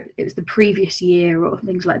about whether it was the previous year or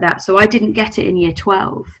things like that. So I didn't get it in year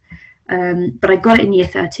 12, but I got it in year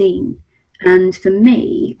 13. And for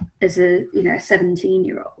me, as a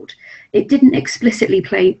 17-year-old, it didn't explicitly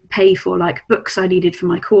pay for like books I needed for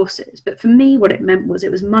my courses. But for me, what it meant was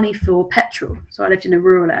it was money for petrol. So I lived in a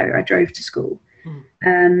rural area. I drove to school.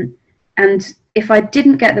 And if I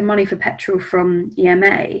didn't get the money for petrol from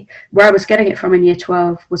EMA, where I was getting it from in year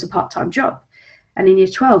 12 was a part-time job. And in year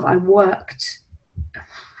 12, I worked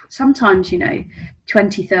sometimes,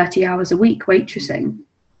 20, 30 hours a week waitressing.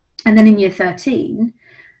 And then in year 13,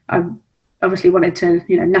 I obviously wanted to,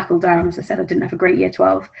 knuckle down. As I said, I didn't have a great year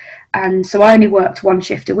 12. And so I only worked one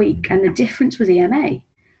shift a week. And the difference was EMA.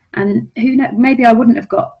 And who knows, maybe I wouldn't have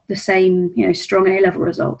got the same, strong A-level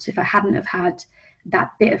results if I hadn't have had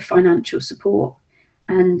that bit of financial support.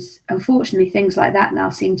 And unfortunately, things like that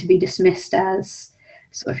now seem to be dismissed as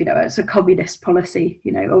sort of, it's a communist policy,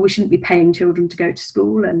 or we shouldn't be paying children to go to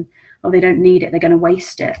school, and they don't need it, they're going to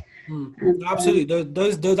waste it. And, absolutely. That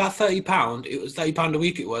 £30, it was £30 a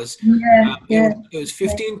week. It was. It was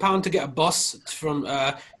 £15 to get a bus from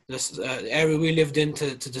the the area we lived in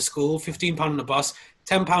to the school, £15 on the bus,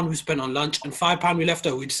 £10 we spent on lunch, and £5 we left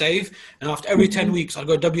over, we'd save. And after every 10 weeks, I'd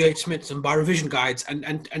go to WH Smith's and buy revision guides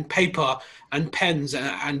and paper and pens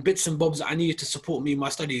and bits and bobs that I needed to support me in my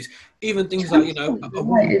studies. Even things like, a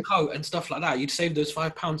warm coat and stuff like that. You'd save those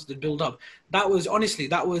 £5 to build up. That was, honestly,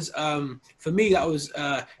 for me, it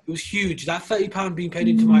was huge. That £30 being paid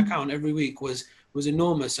into my account every week was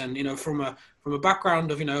enormous. And, from a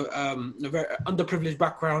background of, a very underprivileged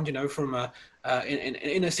background, from in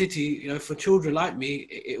inner city, for children like me,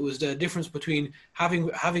 it was the difference between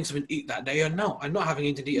having something to eat that day and not having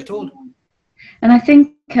anything to eat at all. And I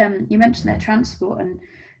think you mentioned their transport, and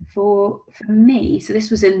for me, so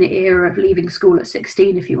this was in the era of leaving school at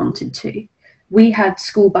 16 if you wanted to. We had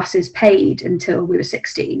school buses paid until we were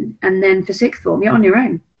 16, and then for sixth form, you're on your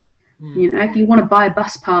own. If you want to buy a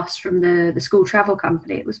bus pass from the school travel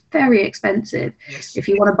company, it was very expensive. Yes. If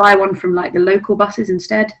you want to buy one from like the local buses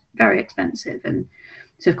instead, very expensive. And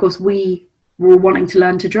so, of course, we were wanting to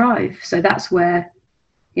learn to drive. So that's where,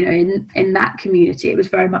 in that community, it was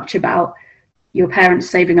very much about your parents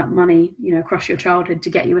saving up money, across your childhood to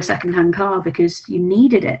get you a second-hand car because you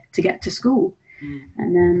needed it to get to school.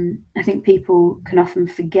 And I think people can often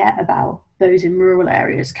forget about those in rural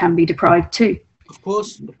areas can be deprived too. Of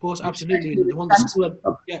course, absolutely. The one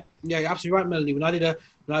yeah, you're absolutely right, Melanie. When I did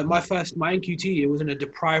my NQT year was in a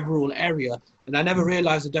deprived rural area, and I never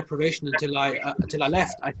realised the deprivation until I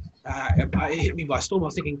left. It hit me by storm. I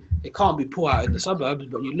was thinking it can't be poor out in the suburbs,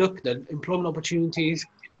 but you look, the employment opportunities,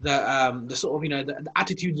 the sort of the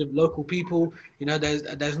attitudes of local people.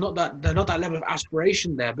 There's not that level of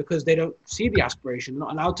aspiration there because they don't see the aspiration. They're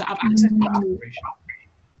not allowed to have access to that aspiration.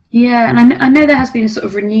 Yeah, and I know there has been a sort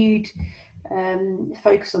of renewed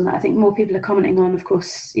focus on that. I think more people are commenting on, of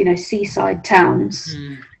course, seaside towns,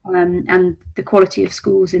 and the quality of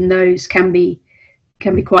schools in those can be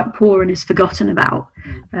quite poor and is forgotten about.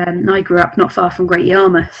 I grew up not far from Great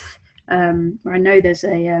Yarmouth, where I know there's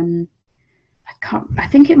I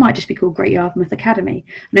think it might just be called Great Yarmouth Academy.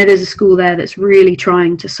 I know there's a school there that's really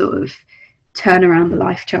trying to sort of turn around the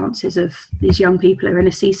life chances of these young people who are in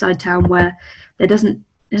a seaside town where there's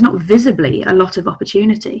not visibly a lot of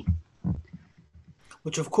opportunity.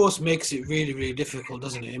 Which of course makes it really, really difficult,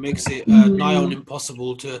 doesn't it? It makes it nigh on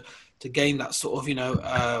impossible to gain that sort of,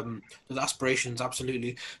 those aspirations,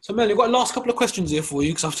 absolutely. So, Melanie, I've got a last couple of questions here for you,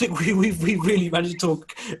 because I think we really managed to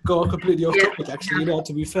go completely off topic, actually,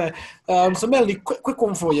 to be fair. So, Melanie, quick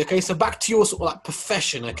one for you, okay? So, back to your sort of like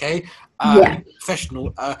profession, okay?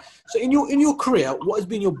 Professional. So, in your career, what has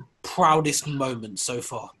been your proudest moment so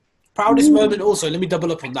far? Proudest moment also, let me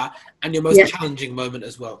double up on that, and your most challenging moment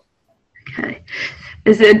as well. Okay.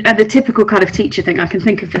 As the typical kind of teacher thing, I can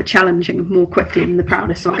think of the challenging more quickly than the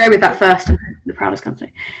proudest. So I'll go with that first, and the proudest comes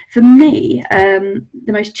later. For me, the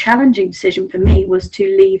most challenging decision for me was to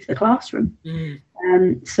leave the classroom.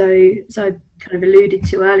 So I kind of alluded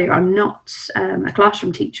to earlier, I'm not a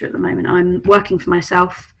classroom teacher at the moment. I'm working for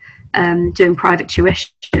myself, doing private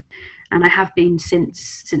tuition, and I have been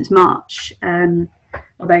since March.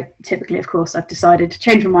 Although typically, of course, I've decided to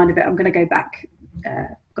change my mind a bit. I'm going to go back.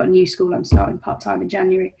 Got a new school I'm starting part-time in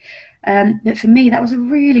January. But for me, that was a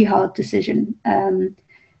really hard decision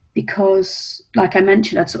because, like I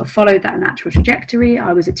mentioned, I'd sort of followed that natural trajectory.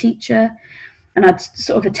 I was a teacher, and I'd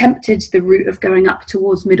sort of attempted the route of going up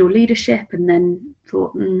towards middle leadership, and then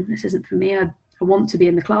thought, this isn't for me. I want to be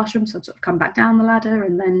in the classroom, so I'd sort of come back down the ladder,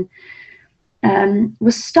 and then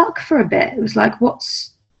was stuck for a bit. It was like,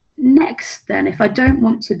 what's next then? If I don't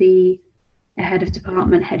want to be a head of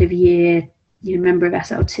department, head of year, member of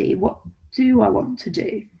SLT, what do I want to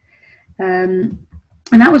do? And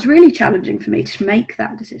that was really challenging for me to make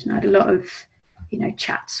that decision. I had a lot of,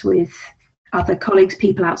 chats with other colleagues,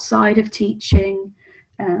 people outside of teaching,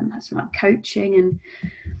 had some like coaching, and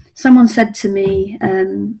someone said to me,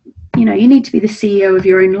 you need to be the CEO of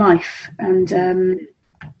your own life. And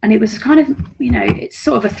it was kind of, it's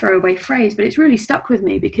sort of a throwaway phrase, but it's really stuck with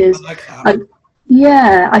me because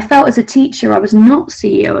I felt as a teacher I was not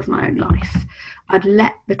CEO of my own life. I'd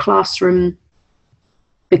let the classroom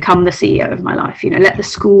become the CEO of my life, let the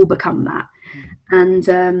school become that.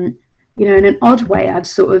 And, in an odd way, I'd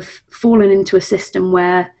sort of fallen into a system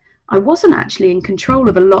where I wasn't actually in control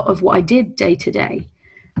of a lot of what I did day to day.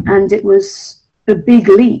 And it was a big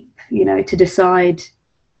leap, to decide,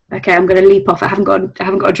 okay, I'm going to leap off. I haven't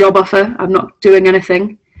got a job offer. I'm not doing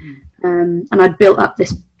anything. And I'd built up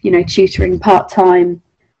this tutoring part-time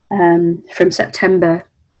from September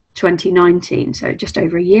 2019, so just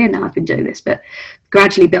over a year now I've been doing this, but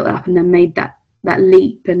gradually built up and then made that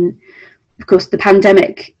leap. And of course the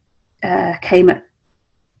pandemic came at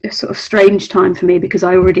a sort of strange time for me because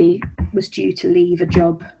I already was due to leave a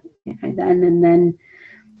job, you know, then, and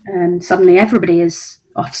then suddenly everybody is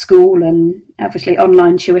off school, and obviously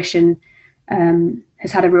online tuition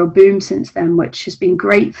has had a real boom since then, which has been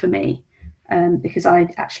great for me because I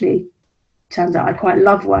actually, turns out I quite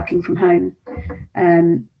love working from home.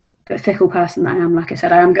 But fickle person that I am, like I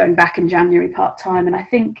said, I am going back in January part-time, and I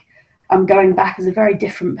think I'm going back as a very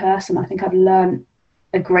different person. I think I've learned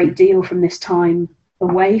a great deal from this time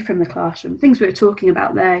away from the classroom. Things we were talking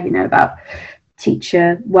about there, you know, about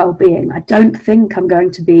teacher well-being. I don't think I'm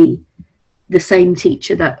going to be the same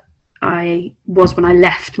teacher that I was when I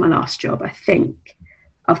left my last job. I think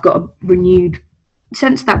I've got a renewed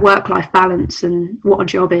sense of that work-life balance and what a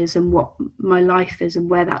job is and what my life is and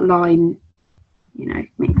where that line, you know,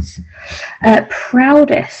 means.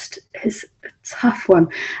 Proudest is a tough one.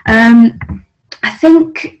 I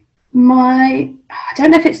think I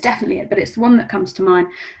don't know if it's definitely it, but it's the one that comes to mind.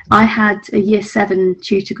 I had a year 7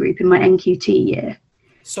 tutor group in my NQT year.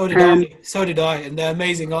 So did I, and they're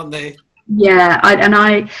amazing, aren't they? Yeah,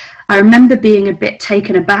 I remember being a bit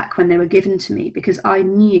taken aback when they were given to me, because I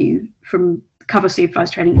knew from cover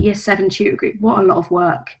supervisor training, year 7 tutor group, what a lot of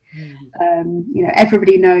work. You know,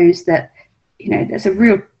 everybody knows that, you know,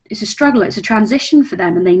 it's a struggle, it's a transition for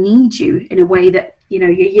them, and they need you in a way that, you know,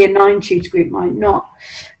 your year 9 tutor group might not.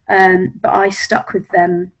 But I stuck with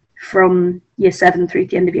them from year 7 through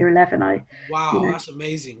to the end of year 11. That's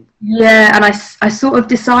amazing. Yeah, and I sort of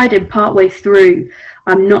decided partway through,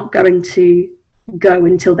 I'm not going to go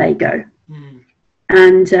until they go.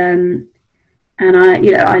 And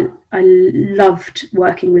I loved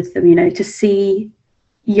working with them, you know, to see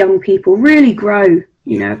young people really grow,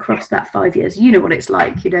 you know, across that 5 years. You know what it's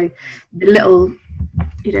like, you know, the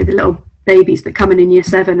little babies that come in year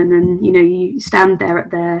 7, and then, you know, you stand there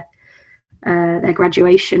at their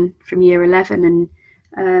graduation from year 11,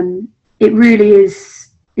 and it really is,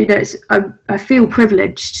 you know, I feel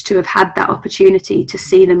privileged to have had that opportunity to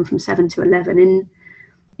see them from 7 to 11.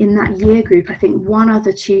 In that year group, I think one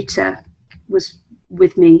other tutor was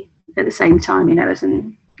with me at the same time, you know, as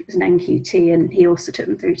an NQT, and he also took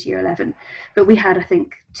them through to year 11. But we had, I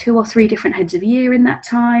think, 2 or 3 different heads of year in that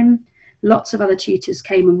time. Lots of other tutors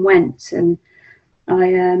came and went, and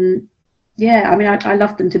I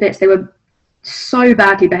loved them to bits. They were so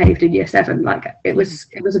badly behaved in year 7. Like it was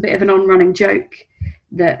a bit of an on-running joke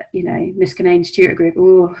that, you know, Miss Canane's tutor group,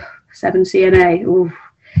 7 CNA,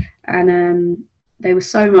 and they were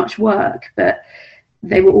so much work, but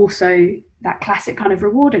they were also that classic kind of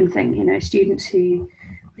rewarding thing, you know, students who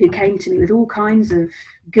came to me with all kinds of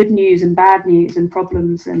good news and bad news and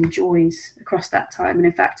problems and joys across that time. And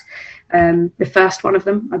in fact, the first one of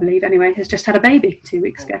them, I believe anyway, has just had a baby 2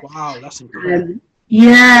 weeks ago. Wow, that's incredible.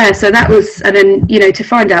 Yeah, so that was, and then, you know, to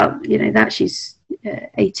find out, you know, that she's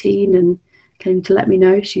 18 and came to let me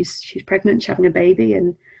know she's pregnant, she's having a baby.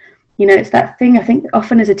 And, you know, it's that thing, I think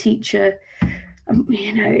often as a teacher,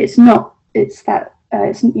 you know, it's not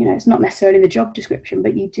necessarily the job description,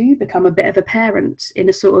 but you do become a bit of a parent in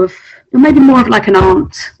a sort of, maybe more of like an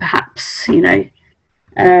aunt, perhaps, you know.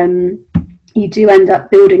 You do end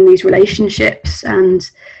up building these relationships, and,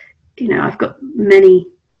 you know, I've got many,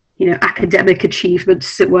 you know, academic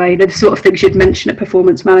achievements that were, you know, the sort of things you'd mention at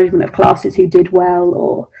performance management of classes who did well,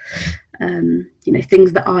 or, you know,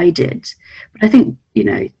 things that I did. But I think, you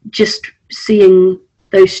know, just seeing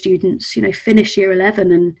those students, you know, finish year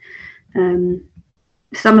 11, and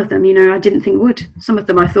some of them, you know, I didn't think would. Some of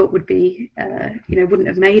them I thought would be, you know, wouldn't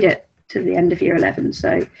have made it to the end of year 11.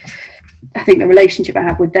 So I think the relationship I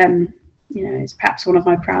have with them, you know, is perhaps one of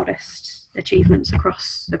my proudest achievements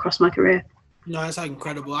across my career. No, that's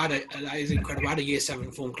incredible. That is incredible. I had a year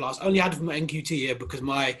 7 form class. I only had it from my NQT year because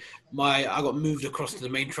I got moved across to the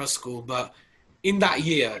main trust school. But in that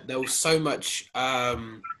year, there was so much.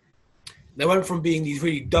 They went from being these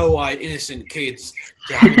really doe-eyed, innocent kids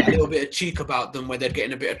to having a little bit of cheek about them where they'd get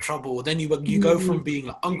in a bit of trouble. Then you go from being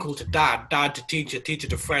like uncle to dad to teacher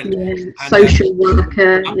to friend. Yeah, and, social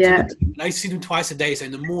worker, yeah. I used to see them twice a day, so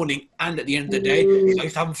in the morning and at the end of the day. So I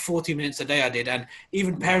used to have them 40 minutes a day, I did. And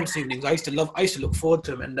even parents' evenings, I used to look forward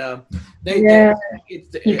to them. And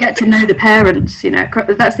you get to know the parents, you know.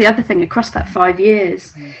 That's the other thing, across that 5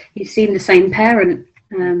 years, you've seen the same parent,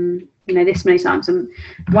 you know, this many times. And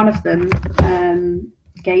one of them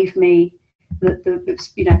gave me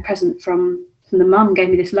the you know, present from the mum, gave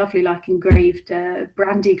me this lovely, like, engraved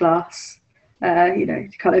brandy glass, you know,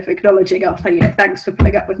 kind of acknowledging, oh, you know, thanks for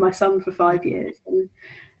putting up with my son for 5 years.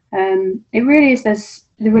 And it really is, there's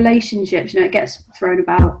the relationships, you know, it gets thrown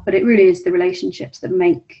about, but it really is the relationships that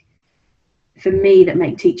make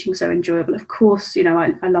teaching so enjoyable. Of course, you know,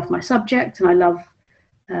 I love my subject, and I love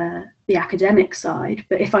the academic side,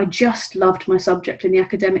 but if I just loved my subject in the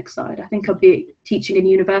academic side, I think I'd be teaching in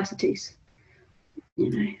universities.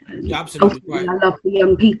 You're absolutely right. I love the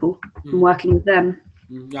young people and working with them.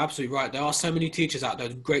 You're absolutely right. There are so many teachers out there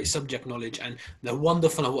with great subject knowledge, and they're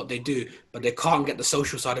wonderful at what they do, but they can't get the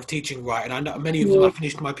social side of teaching right. And I know many of them I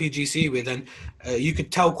finished my PGC with, and you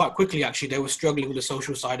could tell quite quickly, actually, they were struggling with the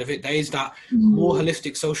social side of it. There is that more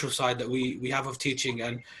holistic social side that we have of teaching,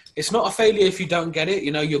 and it's not a failure if you don't get it.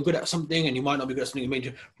 You're good at something, and you might not be good at something. You may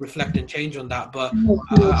need to reflect and change on that. But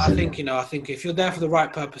I think if you're there for the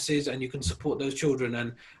right purposes and you can support those children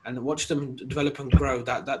and watch them develop and grow,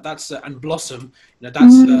 that's and blossom.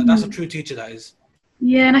 That's a true teacher, that is.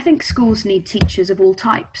 Yeah, and I think schools need teachers of all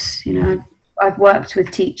types. I've worked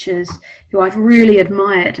with teachers who I've really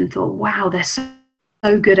admired and thought, wow, they're so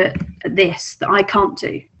good at this that I can't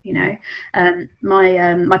do.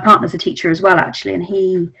 My partner's a teacher as well, actually, and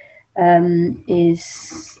he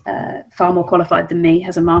is far more qualified than me,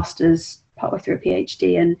 has a master's, partway through a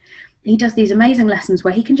PhD, and he does these amazing lessons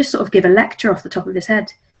where he can just sort of give a lecture off the top of his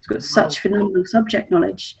head. He's got such phenomenal subject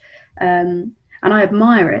knowledge. And I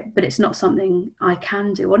admire it, but it's not something I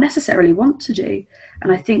can do or necessarily want to do.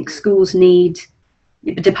 And I think schools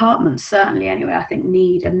departments certainly anyway, I think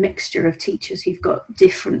need a mixture of teachers who've got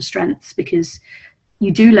different strengths, because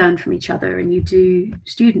you do learn from each other, and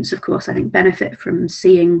students, of course, I think benefit from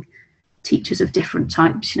seeing teachers of different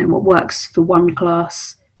types. What works for one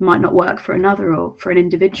class might not work for another or for an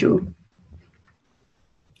individual.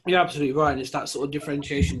 You're absolutely right. And it's that sort of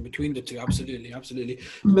differentiation between the two. Absolutely.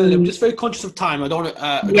 Melanie, I'm just very conscious of time. I don't want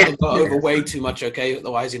to go over way too much, okay?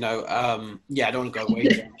 Otherwise, I don't want to go way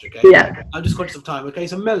too much, okay? Yeah. I'm just conscious of time, okay?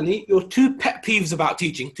 So, Melanie, your 2 pet peeves about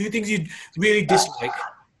teaching, 2 things you really dislike.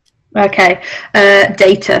 Okay.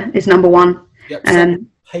 Data is number 1. Yep.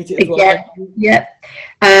 Hate it as well. Yeah.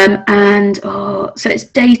 So it's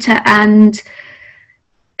data, and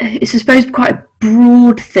it's, I suppose, quite a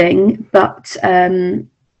broad thing, but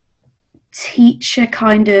teacher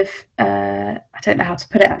kind of I don't know how to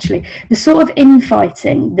put it, actually, the sort of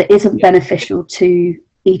infighting that isn't beneficial to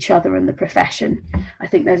each other and the profession. I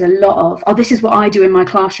think there's a lot of, this is what I do in my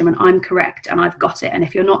classroom and I'm correct and I've got it, and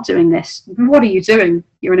if you're not doing this, what are you doing?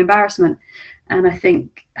 You're an embarrassment. And I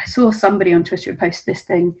think I saw somebody on Twitter post this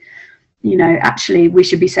thing, actually we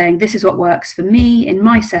should be saying, this is what works for me in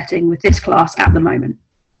my setting with this class at the moment.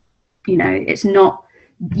 It's not,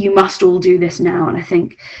 you must all do this now. And I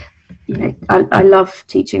think, I love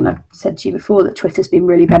teaching. I've said to you before that Twitter's been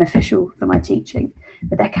really beneficial for my teaching,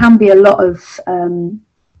 but there can be a lot of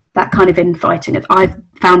that kind of infighting of, I've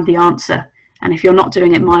found the answer, and if you're not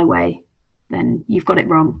doing it my way, then you've got it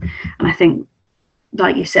wrong. And I think,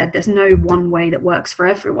 like you said, there's no one way that works for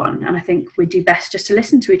everyone. And I think we do best just to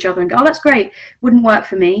listen to each other and go, oh, that's great. Wouldn't work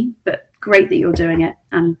for me, but great that you're doing it.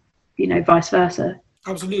 And, vice versa.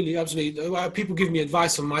 Absolutely. People give me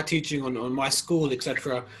advice on my teaching, on my school,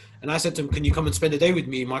 etc. And I said to them, can you come and spend a day with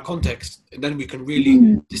me in my context? And then we can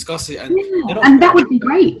really discuss it. And that would be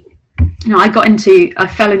great. I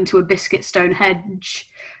fell into a Biscuit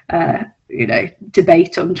Stonehenge,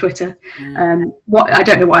 debate on Twitter. I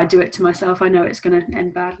don't know why I do it to myself. I know it's going to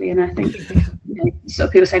end badly. And I think, sort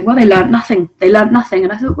of people saying, well, they learned nothing. And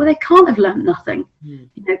I thought, well, they can't have learned nothing.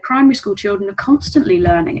 Primary school children are constantly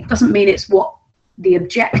learning. It doesn't mean it's what the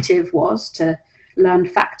objective was to learn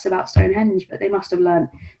facts about Stonehenge, but they must have learned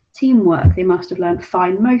teamwork. They must have learned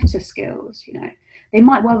fine motor skills. They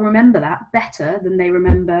might well remember that better than they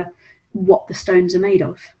remember what the stones are made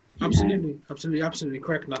of. Absolutely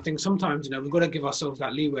correct. And I think sometimes we've got to give ourselves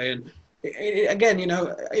that leeway. And again,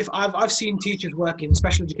 if I've seen teachers work in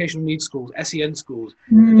special educational needs schools, SEN schools,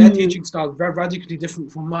 their teaching style is very radically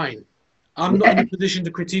different from mine. I'm not in a position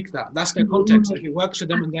to critique that. That's their context. If it works for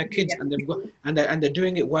them and their kids, and they're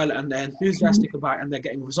doing it well, and they're enthusiastic about it, and they're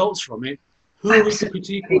getting results from it, who are we to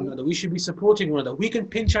critique one another? We should be supporting one another. We can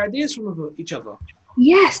pinch ideas from each other.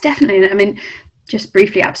 Yes, definitely. I mean, just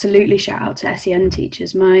briefly, absolutely shout out to SEN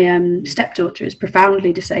teachers. My stepdaughter is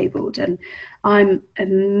profoundly disabled, and I'm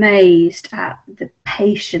amazed at the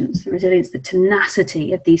patience, the resilience, the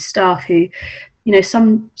tenacity of these staff who,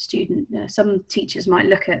 some teachers might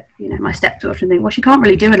look at, my stepdaughter and think, well, she can't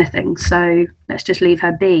really do anything, so let's just leave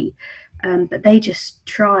her be. But they just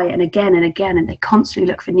try and again, and they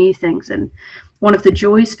constantly look for new things. And one of the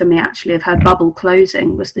joys for me, actually, of her bubble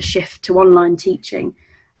closing was the shift to online teaching.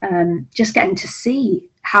 Just getting to see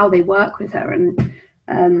how they work with her. And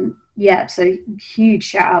so huge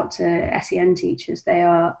shout out to SEN teachers. They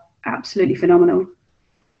are absolutely phenomenal.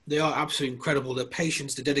 They are absolutely incredible. The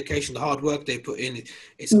patience, the dedication, the hard work they put in,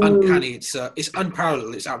 it's uncanny. It's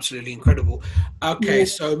unparalleled. It's absolutely incredible. Okay,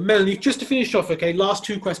 so Melanie, just to finish off, okay, last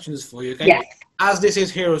two questions for you, okay? Yes. As this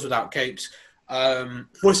is Heroes Without Capes,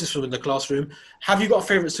 voices from in the classroom, have you got a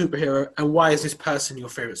favourite superhero, and why is this person your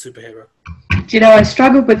favourite superhero? Do you know, I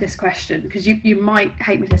struggled with this question because you might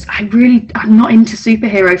hate me for this. I'm not into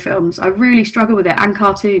superhero films. I really struggle with it, and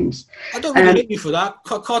cartoons. I don't really hate you for that.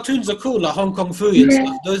 Cartoons are cool, like Hong Kong Phooey and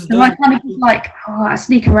stuff. Those and I kind of like, I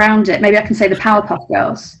sneak around it. Maybe I can say the Powerpuff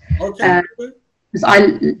Girls. Okay. Because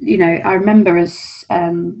I remember as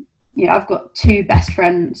I've got two best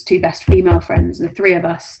female friends, and the three of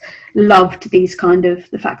us loved these kind of,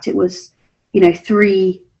 the fact it was,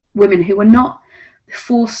 three women who were not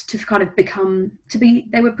forced to kind of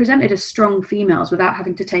they were presented as strong females without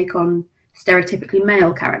having to take on stereotypically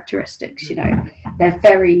male characteristics. They're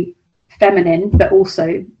very feminine, but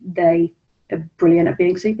also they are brilliant at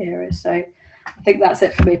being superheroes. So I think that's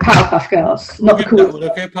it for me. Powerpuff Girls, not the cool.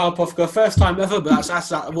 Okay, Powerpuff Girl, first time ever, but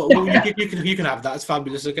that's you can have that. It's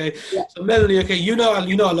fabulous. Okay, so Melanie, okay,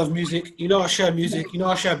 I love music. I share music.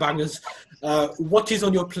 I share bangers. What is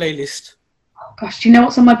on your playlist? Oh, gosh, do you know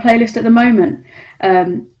what's on my playlist at the moment?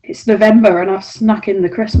 It's November, and I've snuck in the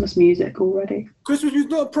Christmas music already. Christmas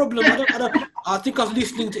music, not a problem. I think I was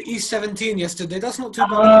listening to East 17 yesterday. That's not too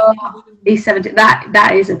bad. East 17,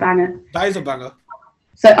 that is a banger. That is a banger.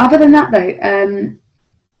 So other than that, though,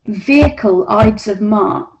 Vehicle Ides of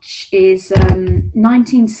March is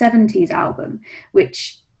 1970s album,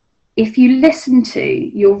 which if you listen to,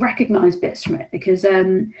 you'll recognise bits from it because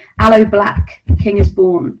Aloe Black, King is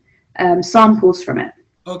Born, samples from it.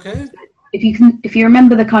 Okay. If you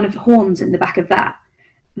remember the kind of horns in the back of that,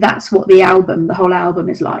 that's what the whole album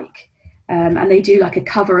is like. And they do like a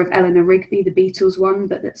cover of Eleanor Rigby, the Beatles one,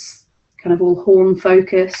 but that's kind of all horn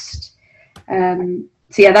focused.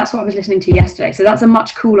 So yeah, that's what I was listening to yesterday. So that's a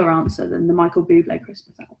much cooler answer than the Michael Bublé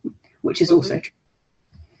Christmas album, which is also true.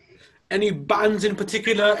 Any bands in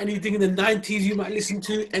particular? Anything in the 90s you might listen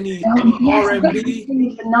to? Any R&B?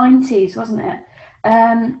 The 90s, wasn't it?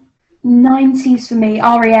 90s for me,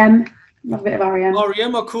 R.E.M. Love a bit of R.E.M.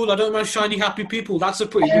 R.E.M. are cool. I don't mind Shiny Happy People. That's a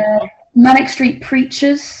pretty good one. Manic Street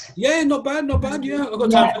Preachers. Yeah, not bad. Yeah, I've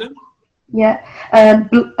got time for them. Yeah.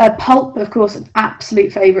 Pulp, of course, an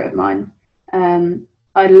absolute favourite of mine.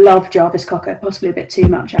 I love Jarvis Cocker, possibly a bit too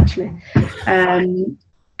much, actually.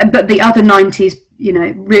 But the other 90s,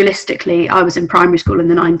 realistically, I was in primary school in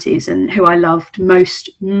the 90s, and who I loved most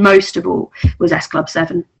of all was S Club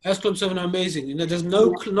 7. S Club 7 are amazing. There's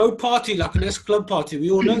no party like an S Club party.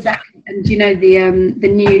 We all know exactly. That.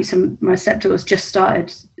 And my stepdaughter's just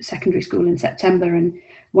started secondary school in September, and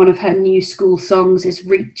one of her new school songs is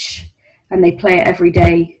Reach, and they play it every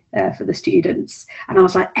day for the students. And I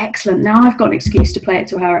was like, excellent. Now I've got an excuse to play it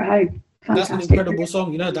to her at home. Fantastic. That's an incredible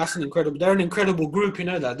song. They're an incredible group.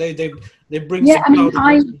 That they bring. Yeah,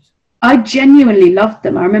 I genuinely loved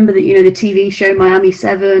them. I remember that the TV show Miami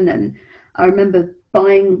 7, and I remember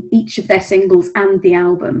buying each of their singles and the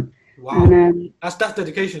album. Wow, and, that's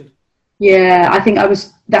dedication. Yeah, I think that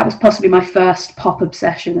was possibly my first pop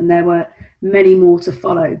obsession, and there were many more to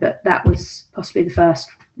follow, but that was possibly the first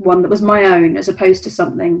one that was my own, as opposed to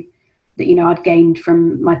something that I'd gained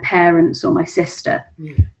from my parents or my sister.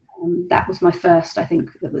 That was my first, I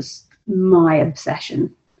think, that was my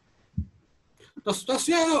obsession. That's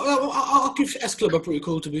yeah. I'll give S Club a pretty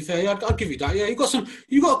cool. To be fair, I'll give you that. Yeah,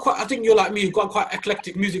 you got quite. I think you're like me. You've got quite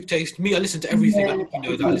eclectic music taste. Me, I listen to everything. Yeah,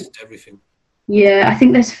 I listen to everything. Yeah, I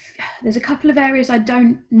think there's a couple of areas I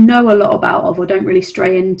don't know a lot about or don't really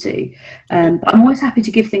stray into, but I'm always happy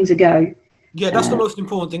to give things a go. Yeah, that's the most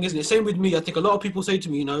important thing, isn't it? Same with me. I think a lot of people say to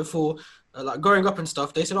me, for like growing up and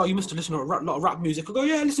stuff, they said, "Oh, you must have listened to a lot of rap music." I go,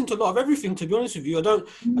 "Yeah, I listen to a lot of everything." To be honest with you, I don't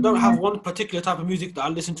have one particular type of music that I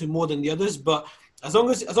listen to more than the others. But as long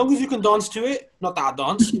as you can dance to it, not that I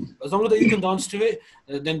dance, as long as you can dance to it,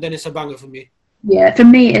 then it's a banger for me. Yeah, for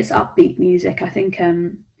me, it's upbeat music. I think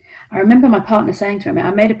I remember my partner saying to me,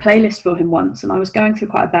 I made a playlist for him once, and I was going through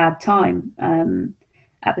quite a bad time.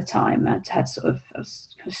 At the time, I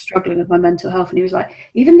was struggling with my mental health, and he was like,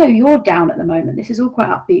 even though you're down at the moment, this is all quite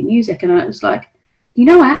upbeat music. And I was like,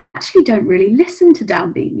 I actually don't really listen to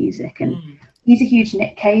downbeat music. And he's a huge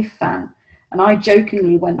Nick Cave fan, and I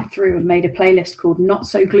jokingly went through and made a playlist called Not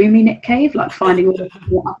So Gloomy Nick Cave, like finding all the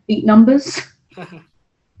more upbeat numbers.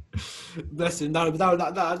 Bless him. That's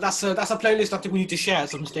a playlist I think we need to share at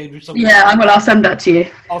some stage with someone. Yeah, well, I'll send that to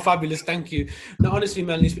you. Oh, fabulous. Thank you. No, honestly,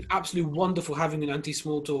 Melanie, it's been absolutely wonderful having an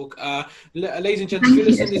anti-small talk. Ladies and gentlemen,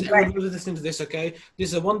 if you're listening to this, okay, this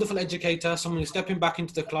is a wonderful educator, someone who's stepping back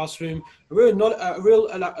into the classroom, a real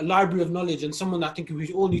library of knowledge, and someone I think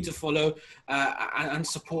we all need to follow and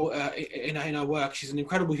support in our work. She's an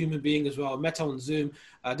incredible human being as well. I met her on Zoom.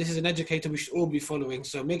 This is an educator we should all be following.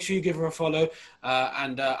 So make sure you give her a follow,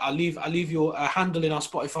 and I'll leave your handle in our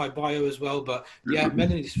Spotify bio as well. But yeah,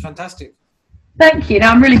 Melanie, this is fantastic. Thank you. No,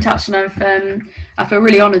 I'm really touched, and I feel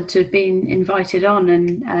really honoured to have been invited on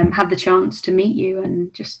and had the chance to meet you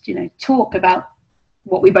and just talk about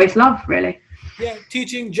what we both love, really. Yeah,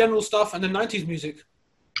 teaching, general stuff, and then 90s music.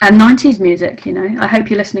 And 90s music, I hope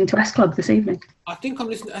you're listening to S Club this evening. I think I'm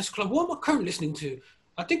listening to S Club. What am I currently listening to?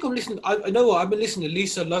 I think I'm listening. I know what I've been listening to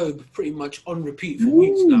Lisa Loeb pretty much on repeat for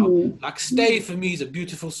weeks now. Like "Stay" for me is a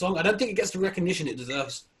beautiful song. I don't think it gets the recognition it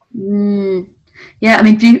deserves. Yeah, I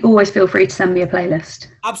mean, do always feel free to send me a playlist.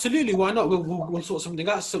 Absolutely, why not? We'll sort something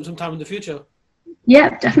out sometime in the future.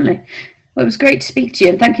 Yeah, definitely. Well, it was great to speak to you,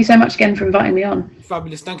 and thank you so much again for inviting me on.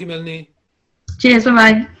 Fabulous. Thank you, Melanie. Cheers. Bye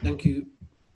bye. Thank you.